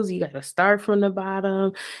dues. You got to start from the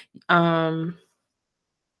bottom.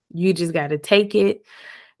 You just got to take it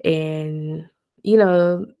and,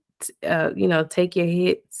 take your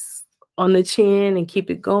hits on the chin and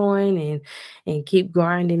keep it going and keep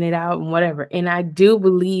grinding it out and whatever. And I do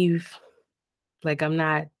believe, like, I'm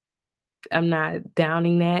not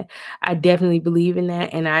downing that. I definitely believe in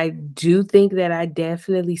that. And I do think that I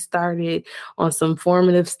definitely started on some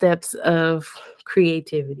formative steps of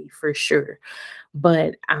creativity for sure.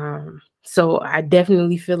 But so I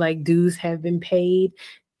definitely feel like dues have been paid,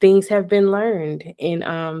 things have been learned,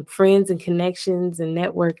 and friends and connections and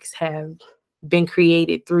networks have been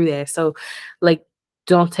created through that. So, like,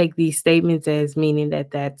 don't take these statements as meaning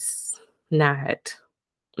that that's not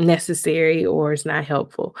necessary or it's not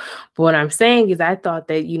helpful. But what I'm saying is I thought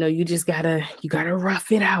that, you just you gotta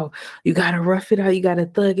rough it out. You gotta rough it out. You gotta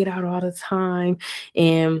thug it out all the time.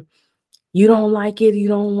 And you don't like it, you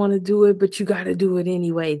don't want to do it, but you gotta do it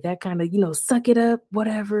anyway. That kind of, suck it up,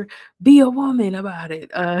 whatever, be a woman about it.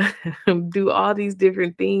 Do all these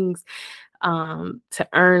different things to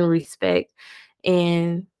earn respect.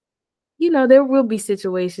 And there will be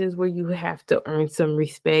situations where you have to earn some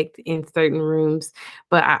respect in certain rooms,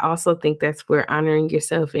 but I also think that's where honoring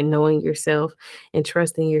yourself and knowing yourself and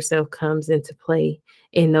trusting yourself comes into play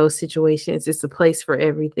in those situations. It's a place for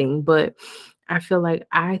everything, but I feel like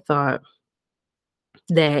I thought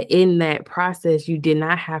that in that process, you did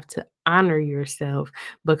not have to honor yourself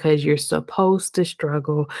because you're supposed to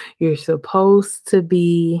struggle. You're supposed to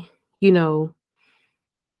be, you know,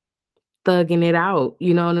 thugging it out,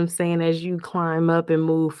 you know what I'm saying, as you climb up and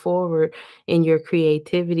move forward in your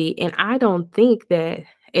creativity. And I don't think that,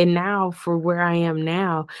 and now for where I am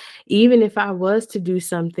now, even if I was to do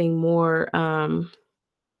something more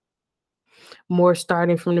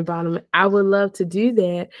starting from the bottom, I would love to do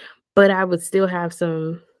that, but I would still have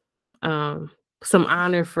some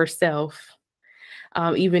honor for self,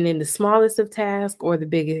 even in the smallest of tasks or the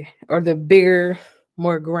bigger,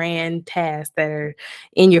 more grand tasks that are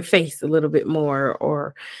in your face a little bit more,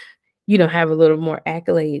 or have a little more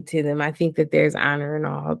accolade to them. I think that there's honor in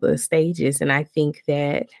all the stages, and I think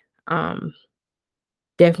that um,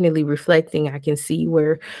 definitely reflecting, I can see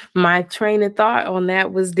where my train of thought on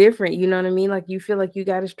that was different. You know what I mean? Like, you feel like you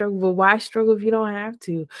got to struggle, but why struggle if you don't have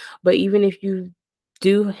to? But even if you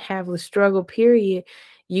do have a struggle period,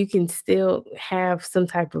 you can still have some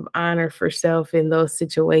type of honor for self in those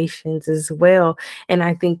situations as well. And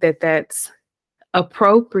I think that that's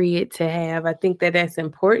appropriate to have. I think that that's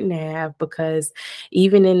important to have, because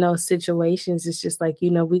even in those situations, it's just like,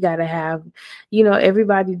 we got to have,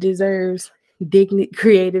 everybody deserves dignity,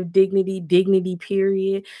 creative dignity,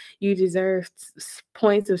 period. You deserve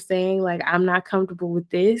points of saying, like, I'm not comfortable with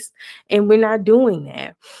this, and we're not doing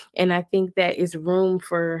that. And I think that is room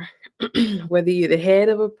for whether you're the head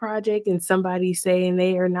of a project and somebody saying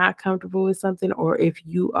they are not comfortable with something, or if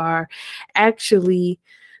you are actually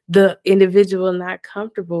the individual not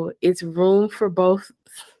comfortable, it's room for both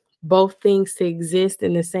things to exist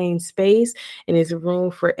in the same space, and it's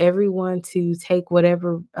room for everyone to take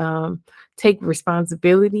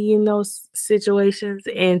responsibility in those situations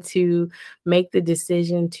and to make the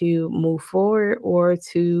decision to move forward or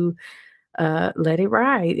to let it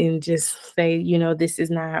ride and just say, this is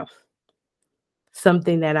not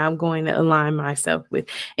something that I'm going to align myself with.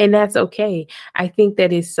 And that's okay. I think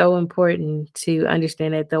that it's so important to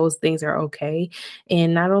understand that those things are okay.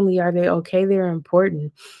 And not only are they okay, they're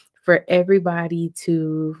important for everybody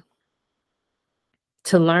to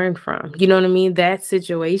learn from. You know what I mean? That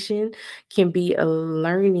situation can be a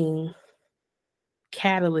learning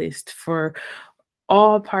catalyst for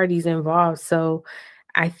all parties involved. So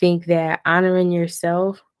I think that honoring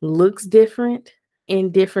yourself looks different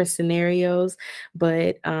in different scenarios,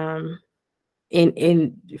 but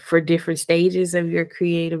in for different stages of your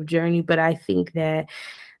creative journey. But I think that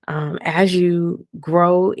as you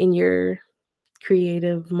grow in your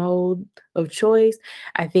creative mode of choice,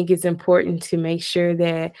 I think it's important to make sure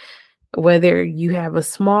that whether you have a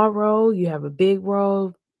small role, you have a big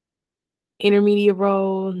role, intermediate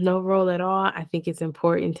role, no role at all, I think it's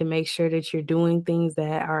important to make sure that you're doing things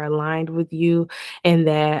that are aligned with you and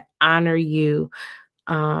that honor you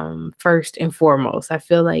first and foremost. I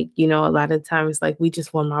feel like, a lot of times, like, we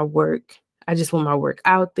just want my work. I just want my work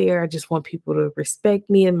out there. I just want people to respect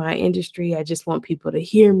me in my industry. I just want people to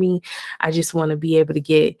hear me. I just want to be able to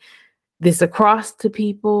get this across to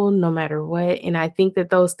people no matter what. And I think that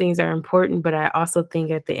those things are important, but I also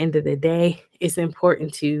think at the end of the day, it's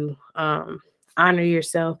important to honor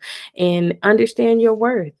yourself and understand your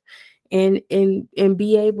worth, and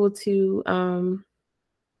be able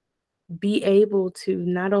to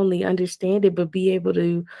not only understand it, but be able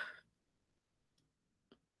to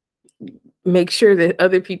make sure that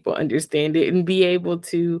other people understand it, and be able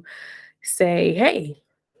to say, hey,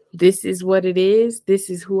 this is what it is. This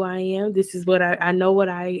is who I am. This is what I know what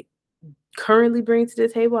I currently bring to the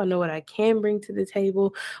table. I know what I can bring to the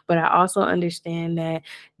table, but I also understand that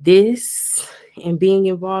this and being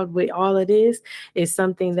involved with all of this is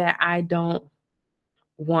something that I don't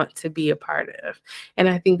want to be a part of. And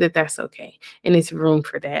I think that that's okay. And it's room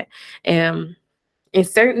for that. In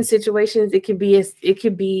certain situations, it could be a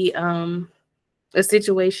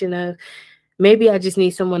situation of maybe I just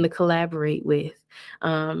need someone to collaborate with.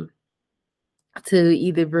 to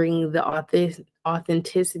either bring the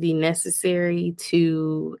authenticity necessary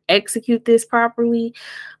to execute this properly.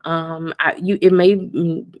 It may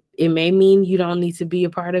mean you don't need to be a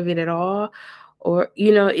part of it at all, or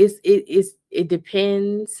it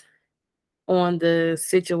depends on the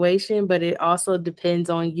situation, but it also depends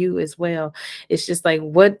on you as well. It's just like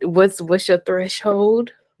what's your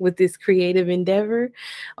threshold with this creative endeavor?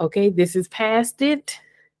 Okay, this is past it.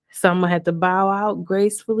 So I'm gonna have to bow out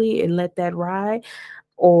gracefully and let that ride.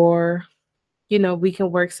 Or, we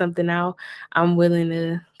can work something out. I'm willing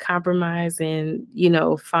to compromise and,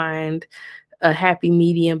 find a happy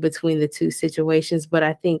medium between the two situations. But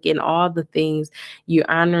I think in all the things, you're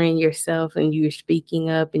honoring yourself and you're speaking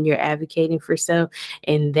up and you're advocating for self.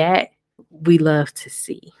 And that we love to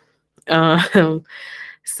see. So,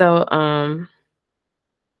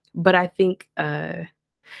 but I think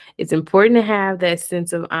it's important to have that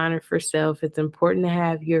sense of honor for self. It's important to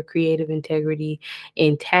have your creative integrity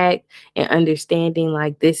intact and understanding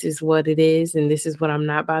like this is what it is and this is what I'm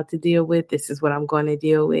not about to deal with. This is what I'm going to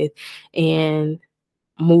deal with and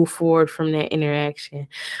move forward from that interaction.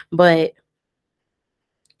 But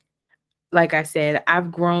like I said,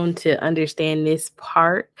 I've grown to understand this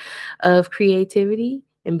part of creativity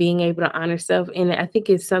and being able to honor self. And I think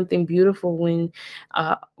it's something beautiful when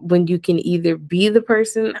you can either be the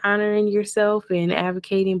person honoring yourself and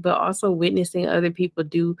advocating, but also witnessing other people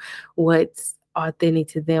do what's authentic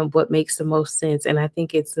to them, what makes the most sense. And I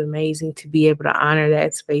think it's amazing to be able to honor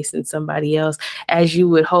that space in somebody else, as you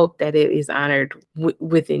would hope that it is honored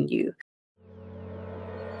within you.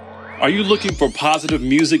 Are you looking for positive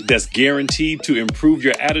music that's guaranteed to improve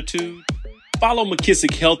your attitude? Follow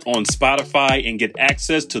McKissick Health on Spotify and get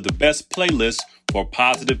access to the best playlists for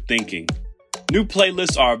positive thinking. New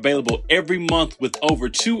playlists are available every month with over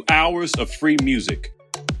 2 hours of free music.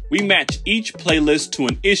 We match each playlist to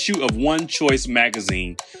an issue of One Choice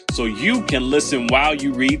magazine, so you can listen while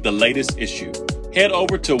you read the latest issue. Head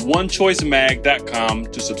over to onechoicemag.com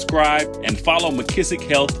to subscribe and follow McKissick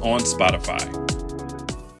Health on Spotify.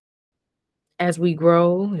 As we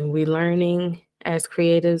grow and we're learning as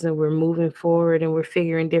creatives and we're moving forward and we're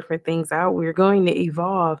figuring different things out, we're going to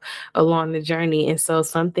evolve along the journey. And so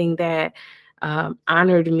something that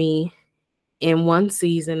honored me in one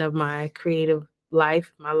season of my creative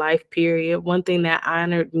life, my life period, one thing that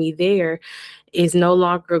honored me there is no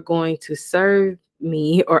longer going to serve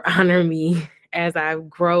me or honor me as I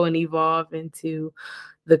grow and evolve into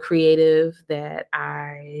the creative that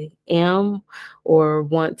I am or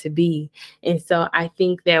want to be. And so I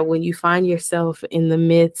think that when you find yourself in the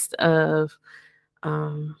midst of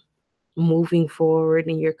moving forward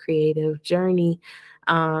in your creative journey,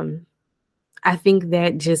 I think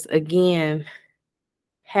that just, again,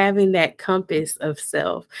 having that compass of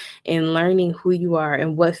self and learning who you are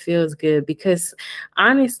and what feels good, because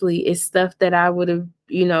honestly, it's stuff that I would have,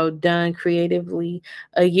 done creatively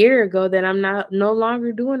a year ago that I'm no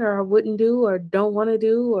longer doing, or I wouldn't do, or don't want to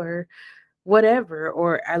do, or whatever.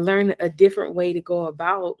 Or I learned a different way to go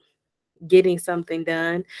about getting something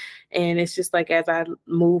done. And it's just like, as I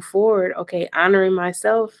move forward, okay, honoring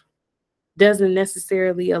myself doesn't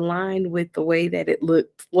necessarily align with the way that it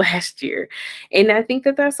looked last year. And I think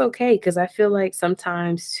that that's okay, because I feel like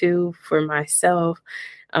sometimes too, for myself,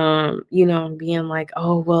 being like,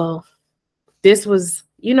 oh, well, this was,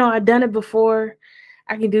 I've done it before,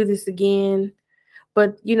 I can do this again.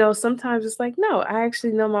 But, sometimes it's like, no, I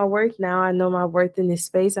actually know my worth now. I know my worth in this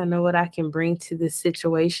space. I know what I can bring to this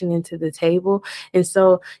situation and to the table. And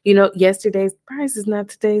so, yesterday's price is not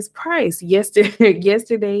today's price.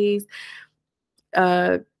 Yesterday's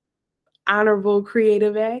honorable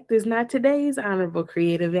creative act is not today's honorable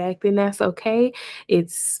creative act, and that's okay.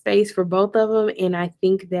 It's space for both of them. And I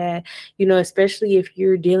think that, especially if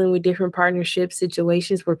you're dealing with different partnership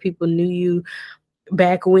situations where people knew you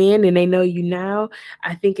back when and they know you now,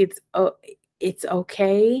 I think it's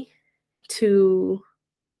okay to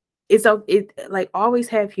always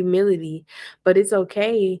have humility, but it's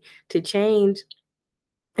okay to change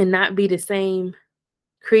and not be the same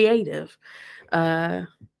creative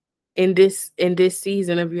in this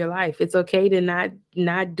season of your life. It's okay to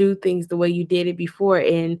not do things the way you did it before.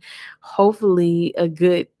 And hopefully a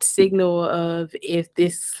good signal of if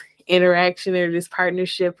this interaction or this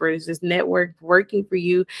partnership or is this network working for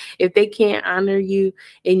you, if they can't honor you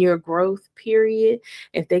in your growth period,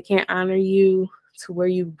 if they can't honor you to where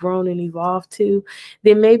you've grown and evolved to,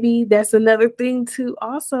 then maybe that's another thing to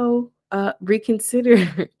also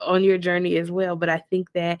reconsider on your journey as well. But I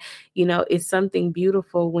think that, it's something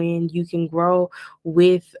beautiful when you can grow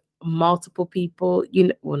with multiple people,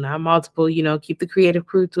 not multiple, keep the creative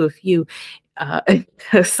crew to a few, uh,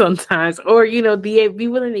 sometimes, or be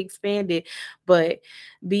willing to expand it, but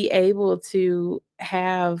be able to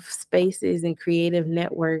have spaces and creative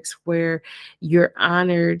networks where you're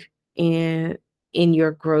honored in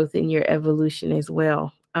your growth, in your evolution as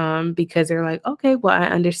well. Because they're like, okay, well, I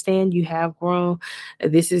understand you have grown.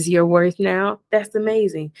 This is your worth now. That's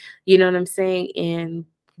amazing. You know what I'm saying? And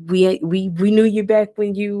we knew you back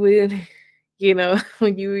when you would,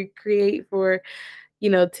 when you would create for,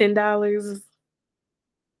 $10.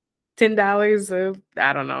 $10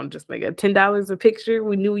 I don't know, I'm just like $10 a picture.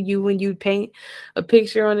 We knew you when you paint a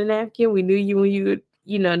picture on a napkin. We knew you when you would,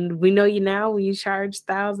 we know you now when you charge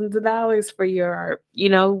thousands of dollars for your art,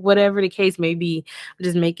 whatever the case may be.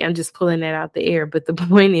 I'm just pulling that out the air. But the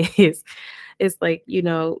point is, it's like,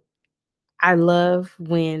 I love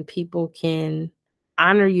when people can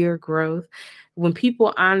honor your growth, when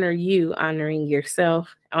people honor you, honoring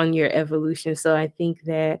yourself on your evolution. So I think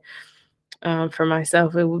that for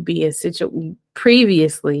myself, it would be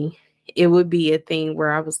previously, it would be a thing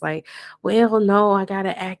where I was like, well, no, I got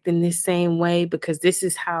to act in this same way because this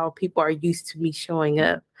is how people are used to me showing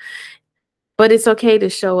up. But it's okay to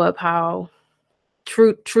show up how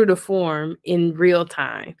true to form in real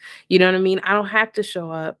time. You know what I mean? I don't have to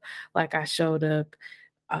show up like I showed up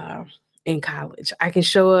in college. I can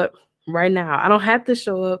show up right now. I don't have to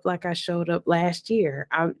show up like I showed up last year.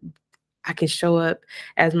 I can show up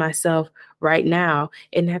as myself right now,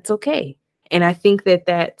 and that's okay. And I think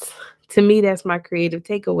that's, to me, that's my creative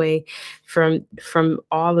takeaway from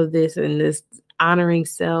all of this, and this honoring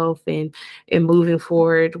self and moving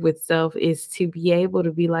forward with self, is to be able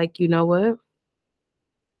to be like, you know what?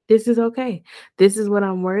 This is okay. This is what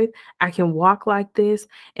I'm worth. I can walk like this,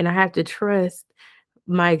 and I have to trust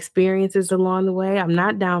my experiences along the way. I'm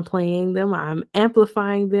not downplaying them. I'm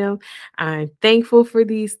amplifying them. I'm thankful for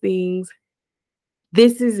these things.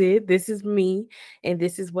 This is it. This is me. And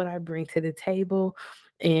this is what I bring to the table.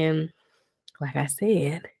 And like I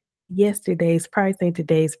said, yesterday's price ain't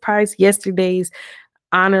today's price. Yesterday's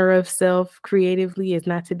honor of self creatively is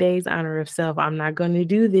not today's honor of self. I'm not going to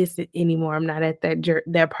do this anymore. I'm not at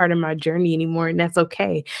that part of my journey anymore. And that's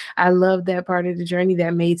okay. I love that part of the journey.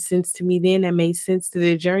 That made sense to me then. That made sense to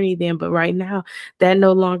the journey then. But right now, that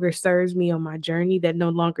no longer serves me on my journey. That no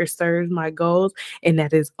longer serves my goals. And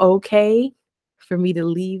that is okay for me to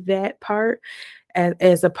leave that part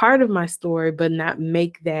as a part of my story, but not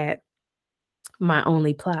make that my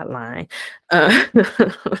only plot line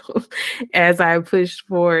as I push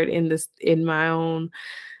forward in my own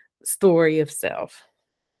story of self.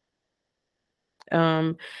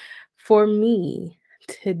 For me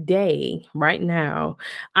today, right now,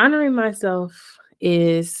 honoring myself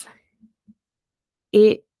is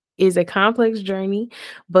a complex journey,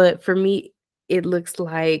 but for me, it looks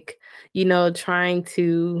like, trying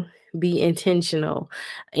to be intentional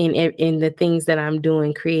in the things that I'm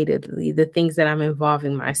doing creatively, the things that I'm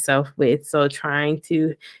involving myself with. So trying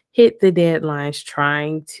to hit the deadlines,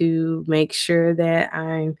 trying to make sure that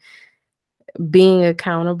I'm being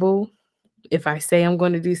accountable. If I say I'm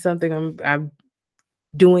going to do something, I'm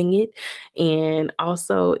doing it. And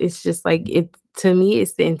also, it's just like, to me,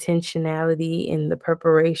 it's the intentionality and the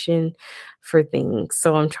preparation for things.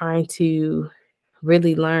 So I'm trying to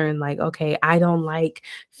really learn, like, okay, I don't like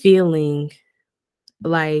feeling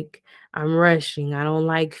like I'm rushing. I don't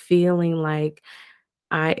like feeling like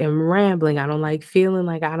I am rambling. I don't like feeling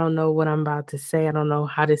like I don't know what I'm about to say. I don't know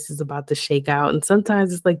how this is about to shake out. And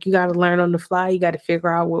sometimes it's like you got to learn on the fly. You got to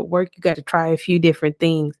figure out what works. You got to try a few different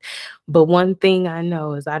things. But one thing I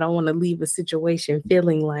know is I don't want to leave a situation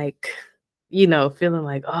feeling like,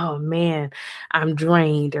 oh man, I'm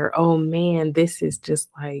drained, or oh man, this is just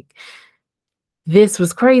like, this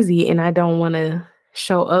was crazy. And I don't want to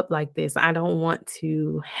show up like this. I don't want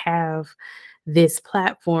to have this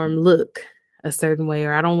platform look a certain way,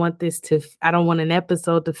 or I don't want an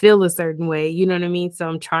episode to feel a certain way. You know what I mean? So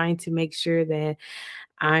I'm trying to make sure that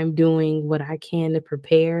I'm doing what I can to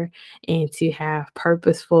prepare and to have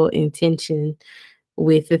purposeful intention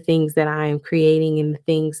with the things that I am creating and the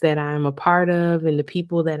things that I'm a part of and the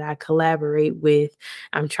people that I collaborate with.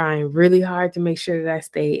 I'm trying really hard to make sure that I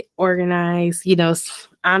stay organized,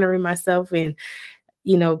 honoring myself. And,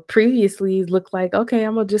 previously looked like, okay,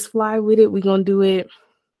 I'm going to just fly with it. We're going to do it,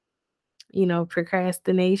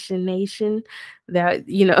 procrastination nation, that,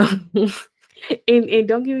 and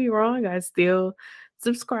don't get me wrong, I still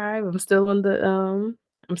subscribe. I'm still on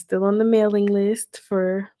the mailing list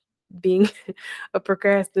for being a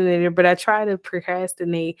procrastinator, but I try to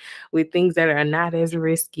procrastinate with things that are not as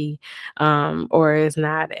risky, or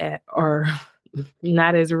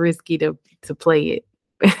not as risky to play it.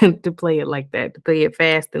 to play it like that, to play it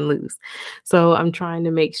fast and loose. So I'm trying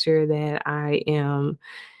to make sure that I am,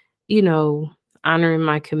 you know, honoring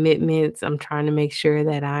my commitments. I'm trying to make sure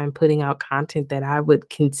that I'm putting out content that I would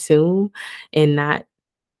consume and not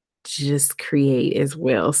just create as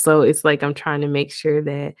well. So it's like I'm trying to make sure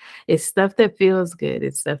that it's stuff that feels good.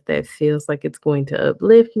 It's stuff that feels like it's going to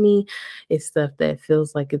uplift me. It's stuff that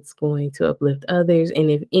feels like it's going to uplift others.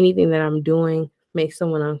 And if anything that I'm doing makes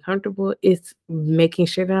someone uncomfortable, it's making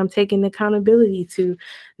sure that I'm taking accountability to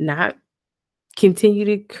not continue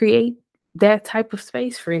to create that type of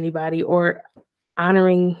space for anybody, or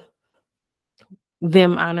honoring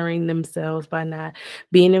honoring themselves by not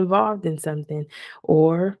being involved in something,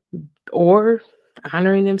 or or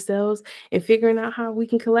honoring themselves and figuring out how we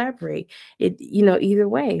can collaborate. Either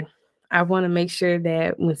way, I want to make sure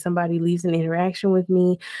that when somebody leaves an interaction with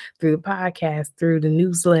me through the podcast, through the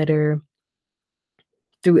newsletter,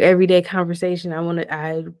 through everyday conversation,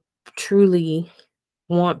 I truly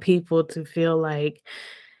want people to feel like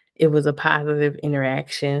it was a positive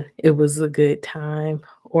interaction. It was a good time,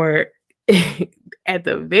 or at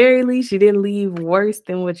the very least, you didn't leave worse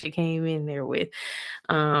than what you came in there with.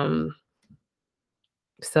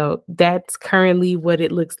 So that's currently what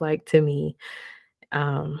it looks like to me.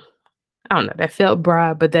 I don't know, that felt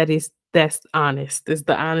broad, but that's honest. It's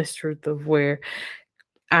the honest truth of where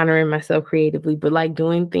honoring myself creatively, but like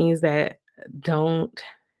doing things that don't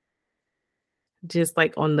just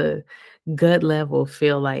like on the gut level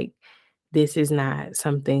feel like this is not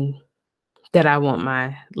something that I want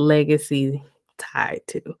my legacy tied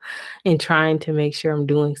to, and trying to make sure I'm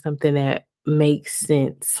doing something that makes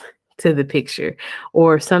sense to the picture,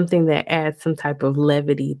 or something that adds some type of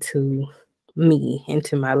levity to me,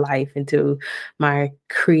 into my life, into my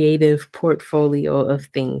creative portfolio of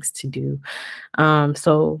things to do.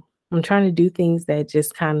 So I'm trying to do things that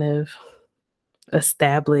just kind of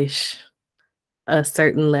establish a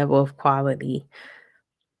certain level of quality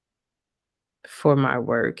for my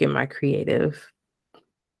work and my creative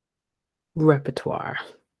repertoire.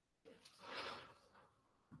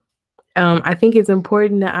 I think it's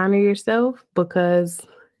important to honor yourself, because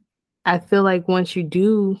I feel like once you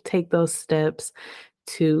do take those steps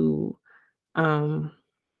to, um,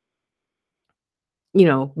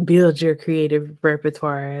 build your creative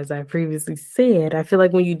repertoire, as I previously said, I feel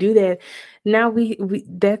like when you do that, now we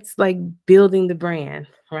that's like building the brand,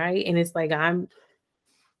 right? And it's like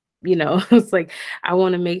it's like I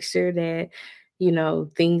want to make sure that,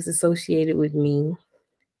 things associated with me.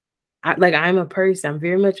 I'm a person, I'm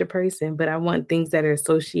very much a person, but I want things that are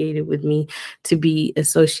associated with me to be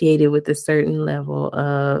associated with a certain level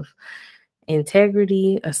of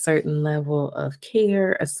integrity, a certain level of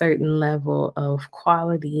care, a certain level of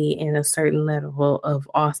quality, and a certain level of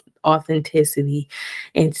authenticity.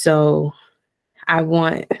 And so I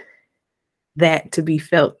want that to be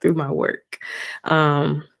felt through my work.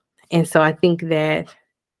 And so I think that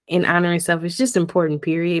in honoring self, it's just important,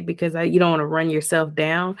 period, because you don't want to run yourself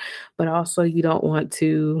down, but also you don't want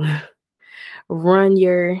to run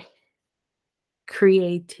your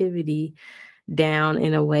creativity down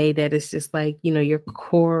in a way that is just like, your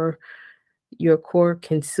core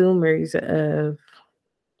consumers of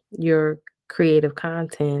your creative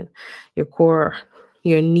content, your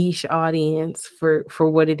niche audience for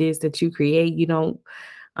what it is that you create.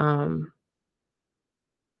 Um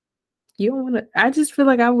you don't want to. I just feel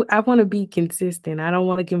like I want to be consistent. I don't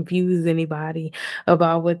want to confuse anybody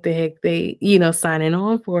about what the heck they, signing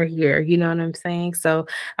on for here. You know what I'm saying? So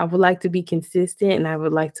I would like to be consistent, and I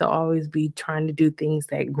would like to always be trying to do things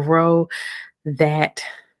that grow that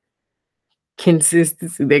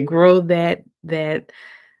consistency, that grow that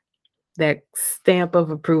stamp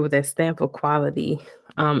of approval, that stamp of quality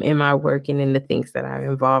in my work and in the things that I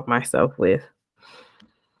involve myself with.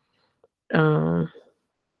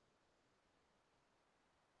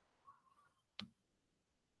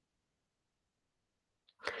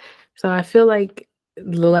 So I feel like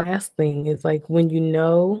the last thing is like when you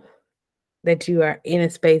know that you are in a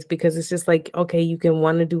space, because it's just like, okay, you can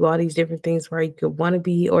want to do all these different things, right? You could want to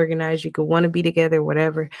be organized, you could want to be together,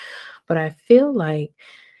 whatever. But I feel like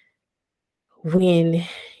when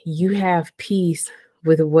you have peace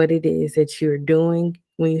with what it is that you're doing,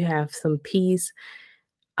 when you have some peace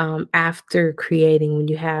after creating, when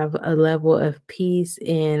you have a level of peace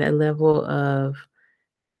and a level of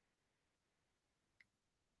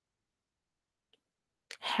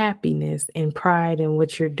happiness and pride in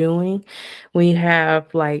what you're doing, when you have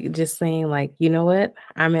like just saying like, you know what,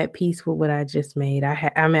 I'm at peace with what I just made.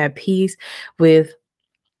 I'm at peace with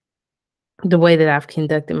the way that I've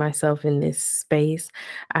conducted myself in this space.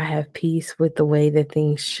 I have peace with the way that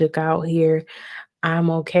things shook out here. I'm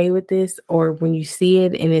okay with this, or when you see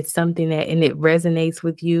it and it's something that, and it resonates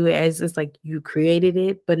with you as it's like you created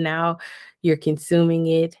it, but now you're consuming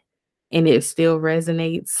it and it still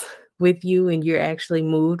resonates with you and you're actually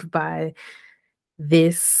moved by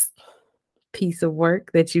this piece of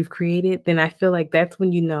work that you've created, then I feel like that's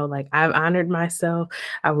when you know, like, I've honored myself.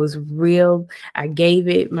 I was real. I gave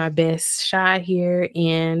it my best shot here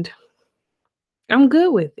and I'm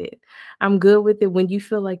good with it. I'm good with it when you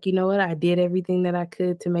feel like, you know what, I did everything that I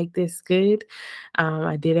could to make this good.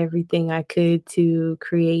 I did everything I could to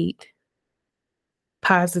create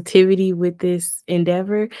positivity with this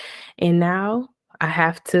endeavor. And now I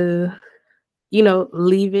have to,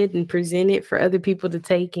 leave it and present it for other people to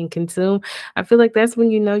take and consume. I feel like that's when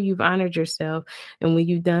you know you've honored yourself and when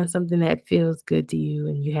you've done something that feels good to you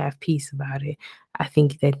and you have peace about it. I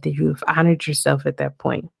think that you've honored yourself at that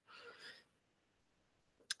point.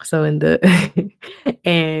 So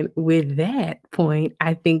and with that point,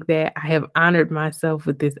 I think that I have honored myself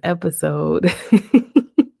with this episode.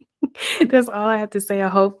 That's all I have to say. I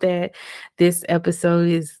hope that this episode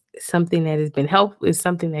is something that has been helpful, is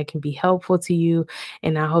something that can be helpful to you.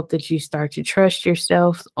 And I hope that you start to trust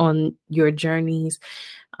yourself on your journeys,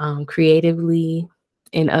 creatively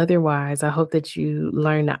and otherwise. I hope that you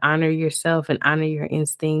learn to honor yourself and honor your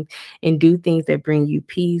instinct and do things that bring you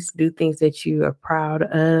peace, do things that you are proud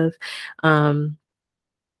of.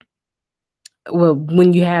 Well,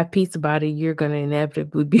 when you have peace about it, you're going to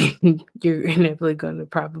inevitably going to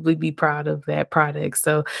probably be proud of that product.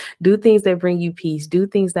 So do things that bring you peace, do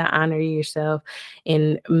things that honor yourself,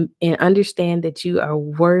 and understand that you are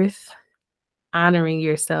worth honoring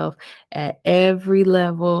yourself at every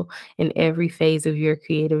level and every phase of your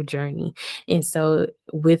creative journey. And so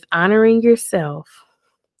with honoring yourself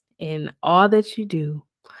in all that you do,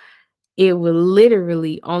 it will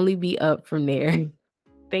literally only be up from there.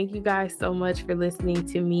 Thank you guys so much for listening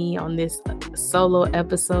to me on this solo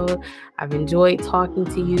episode. I've enjoyed talking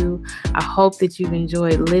to you. I hope that you've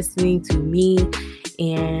enjoyed listening to me,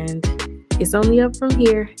 and it's only up from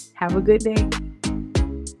here. Have a good day.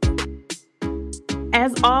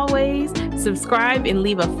 As always, subscribe and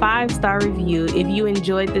leave a 5-star review if you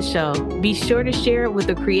enjoyed the show. Be sure to share it with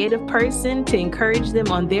a creative person to encourage them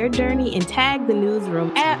on their journey, and tag the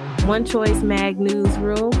newsroom at One Choice Mag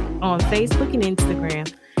Newsroom on Facebook and Instagram.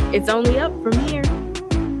 It's only up from here.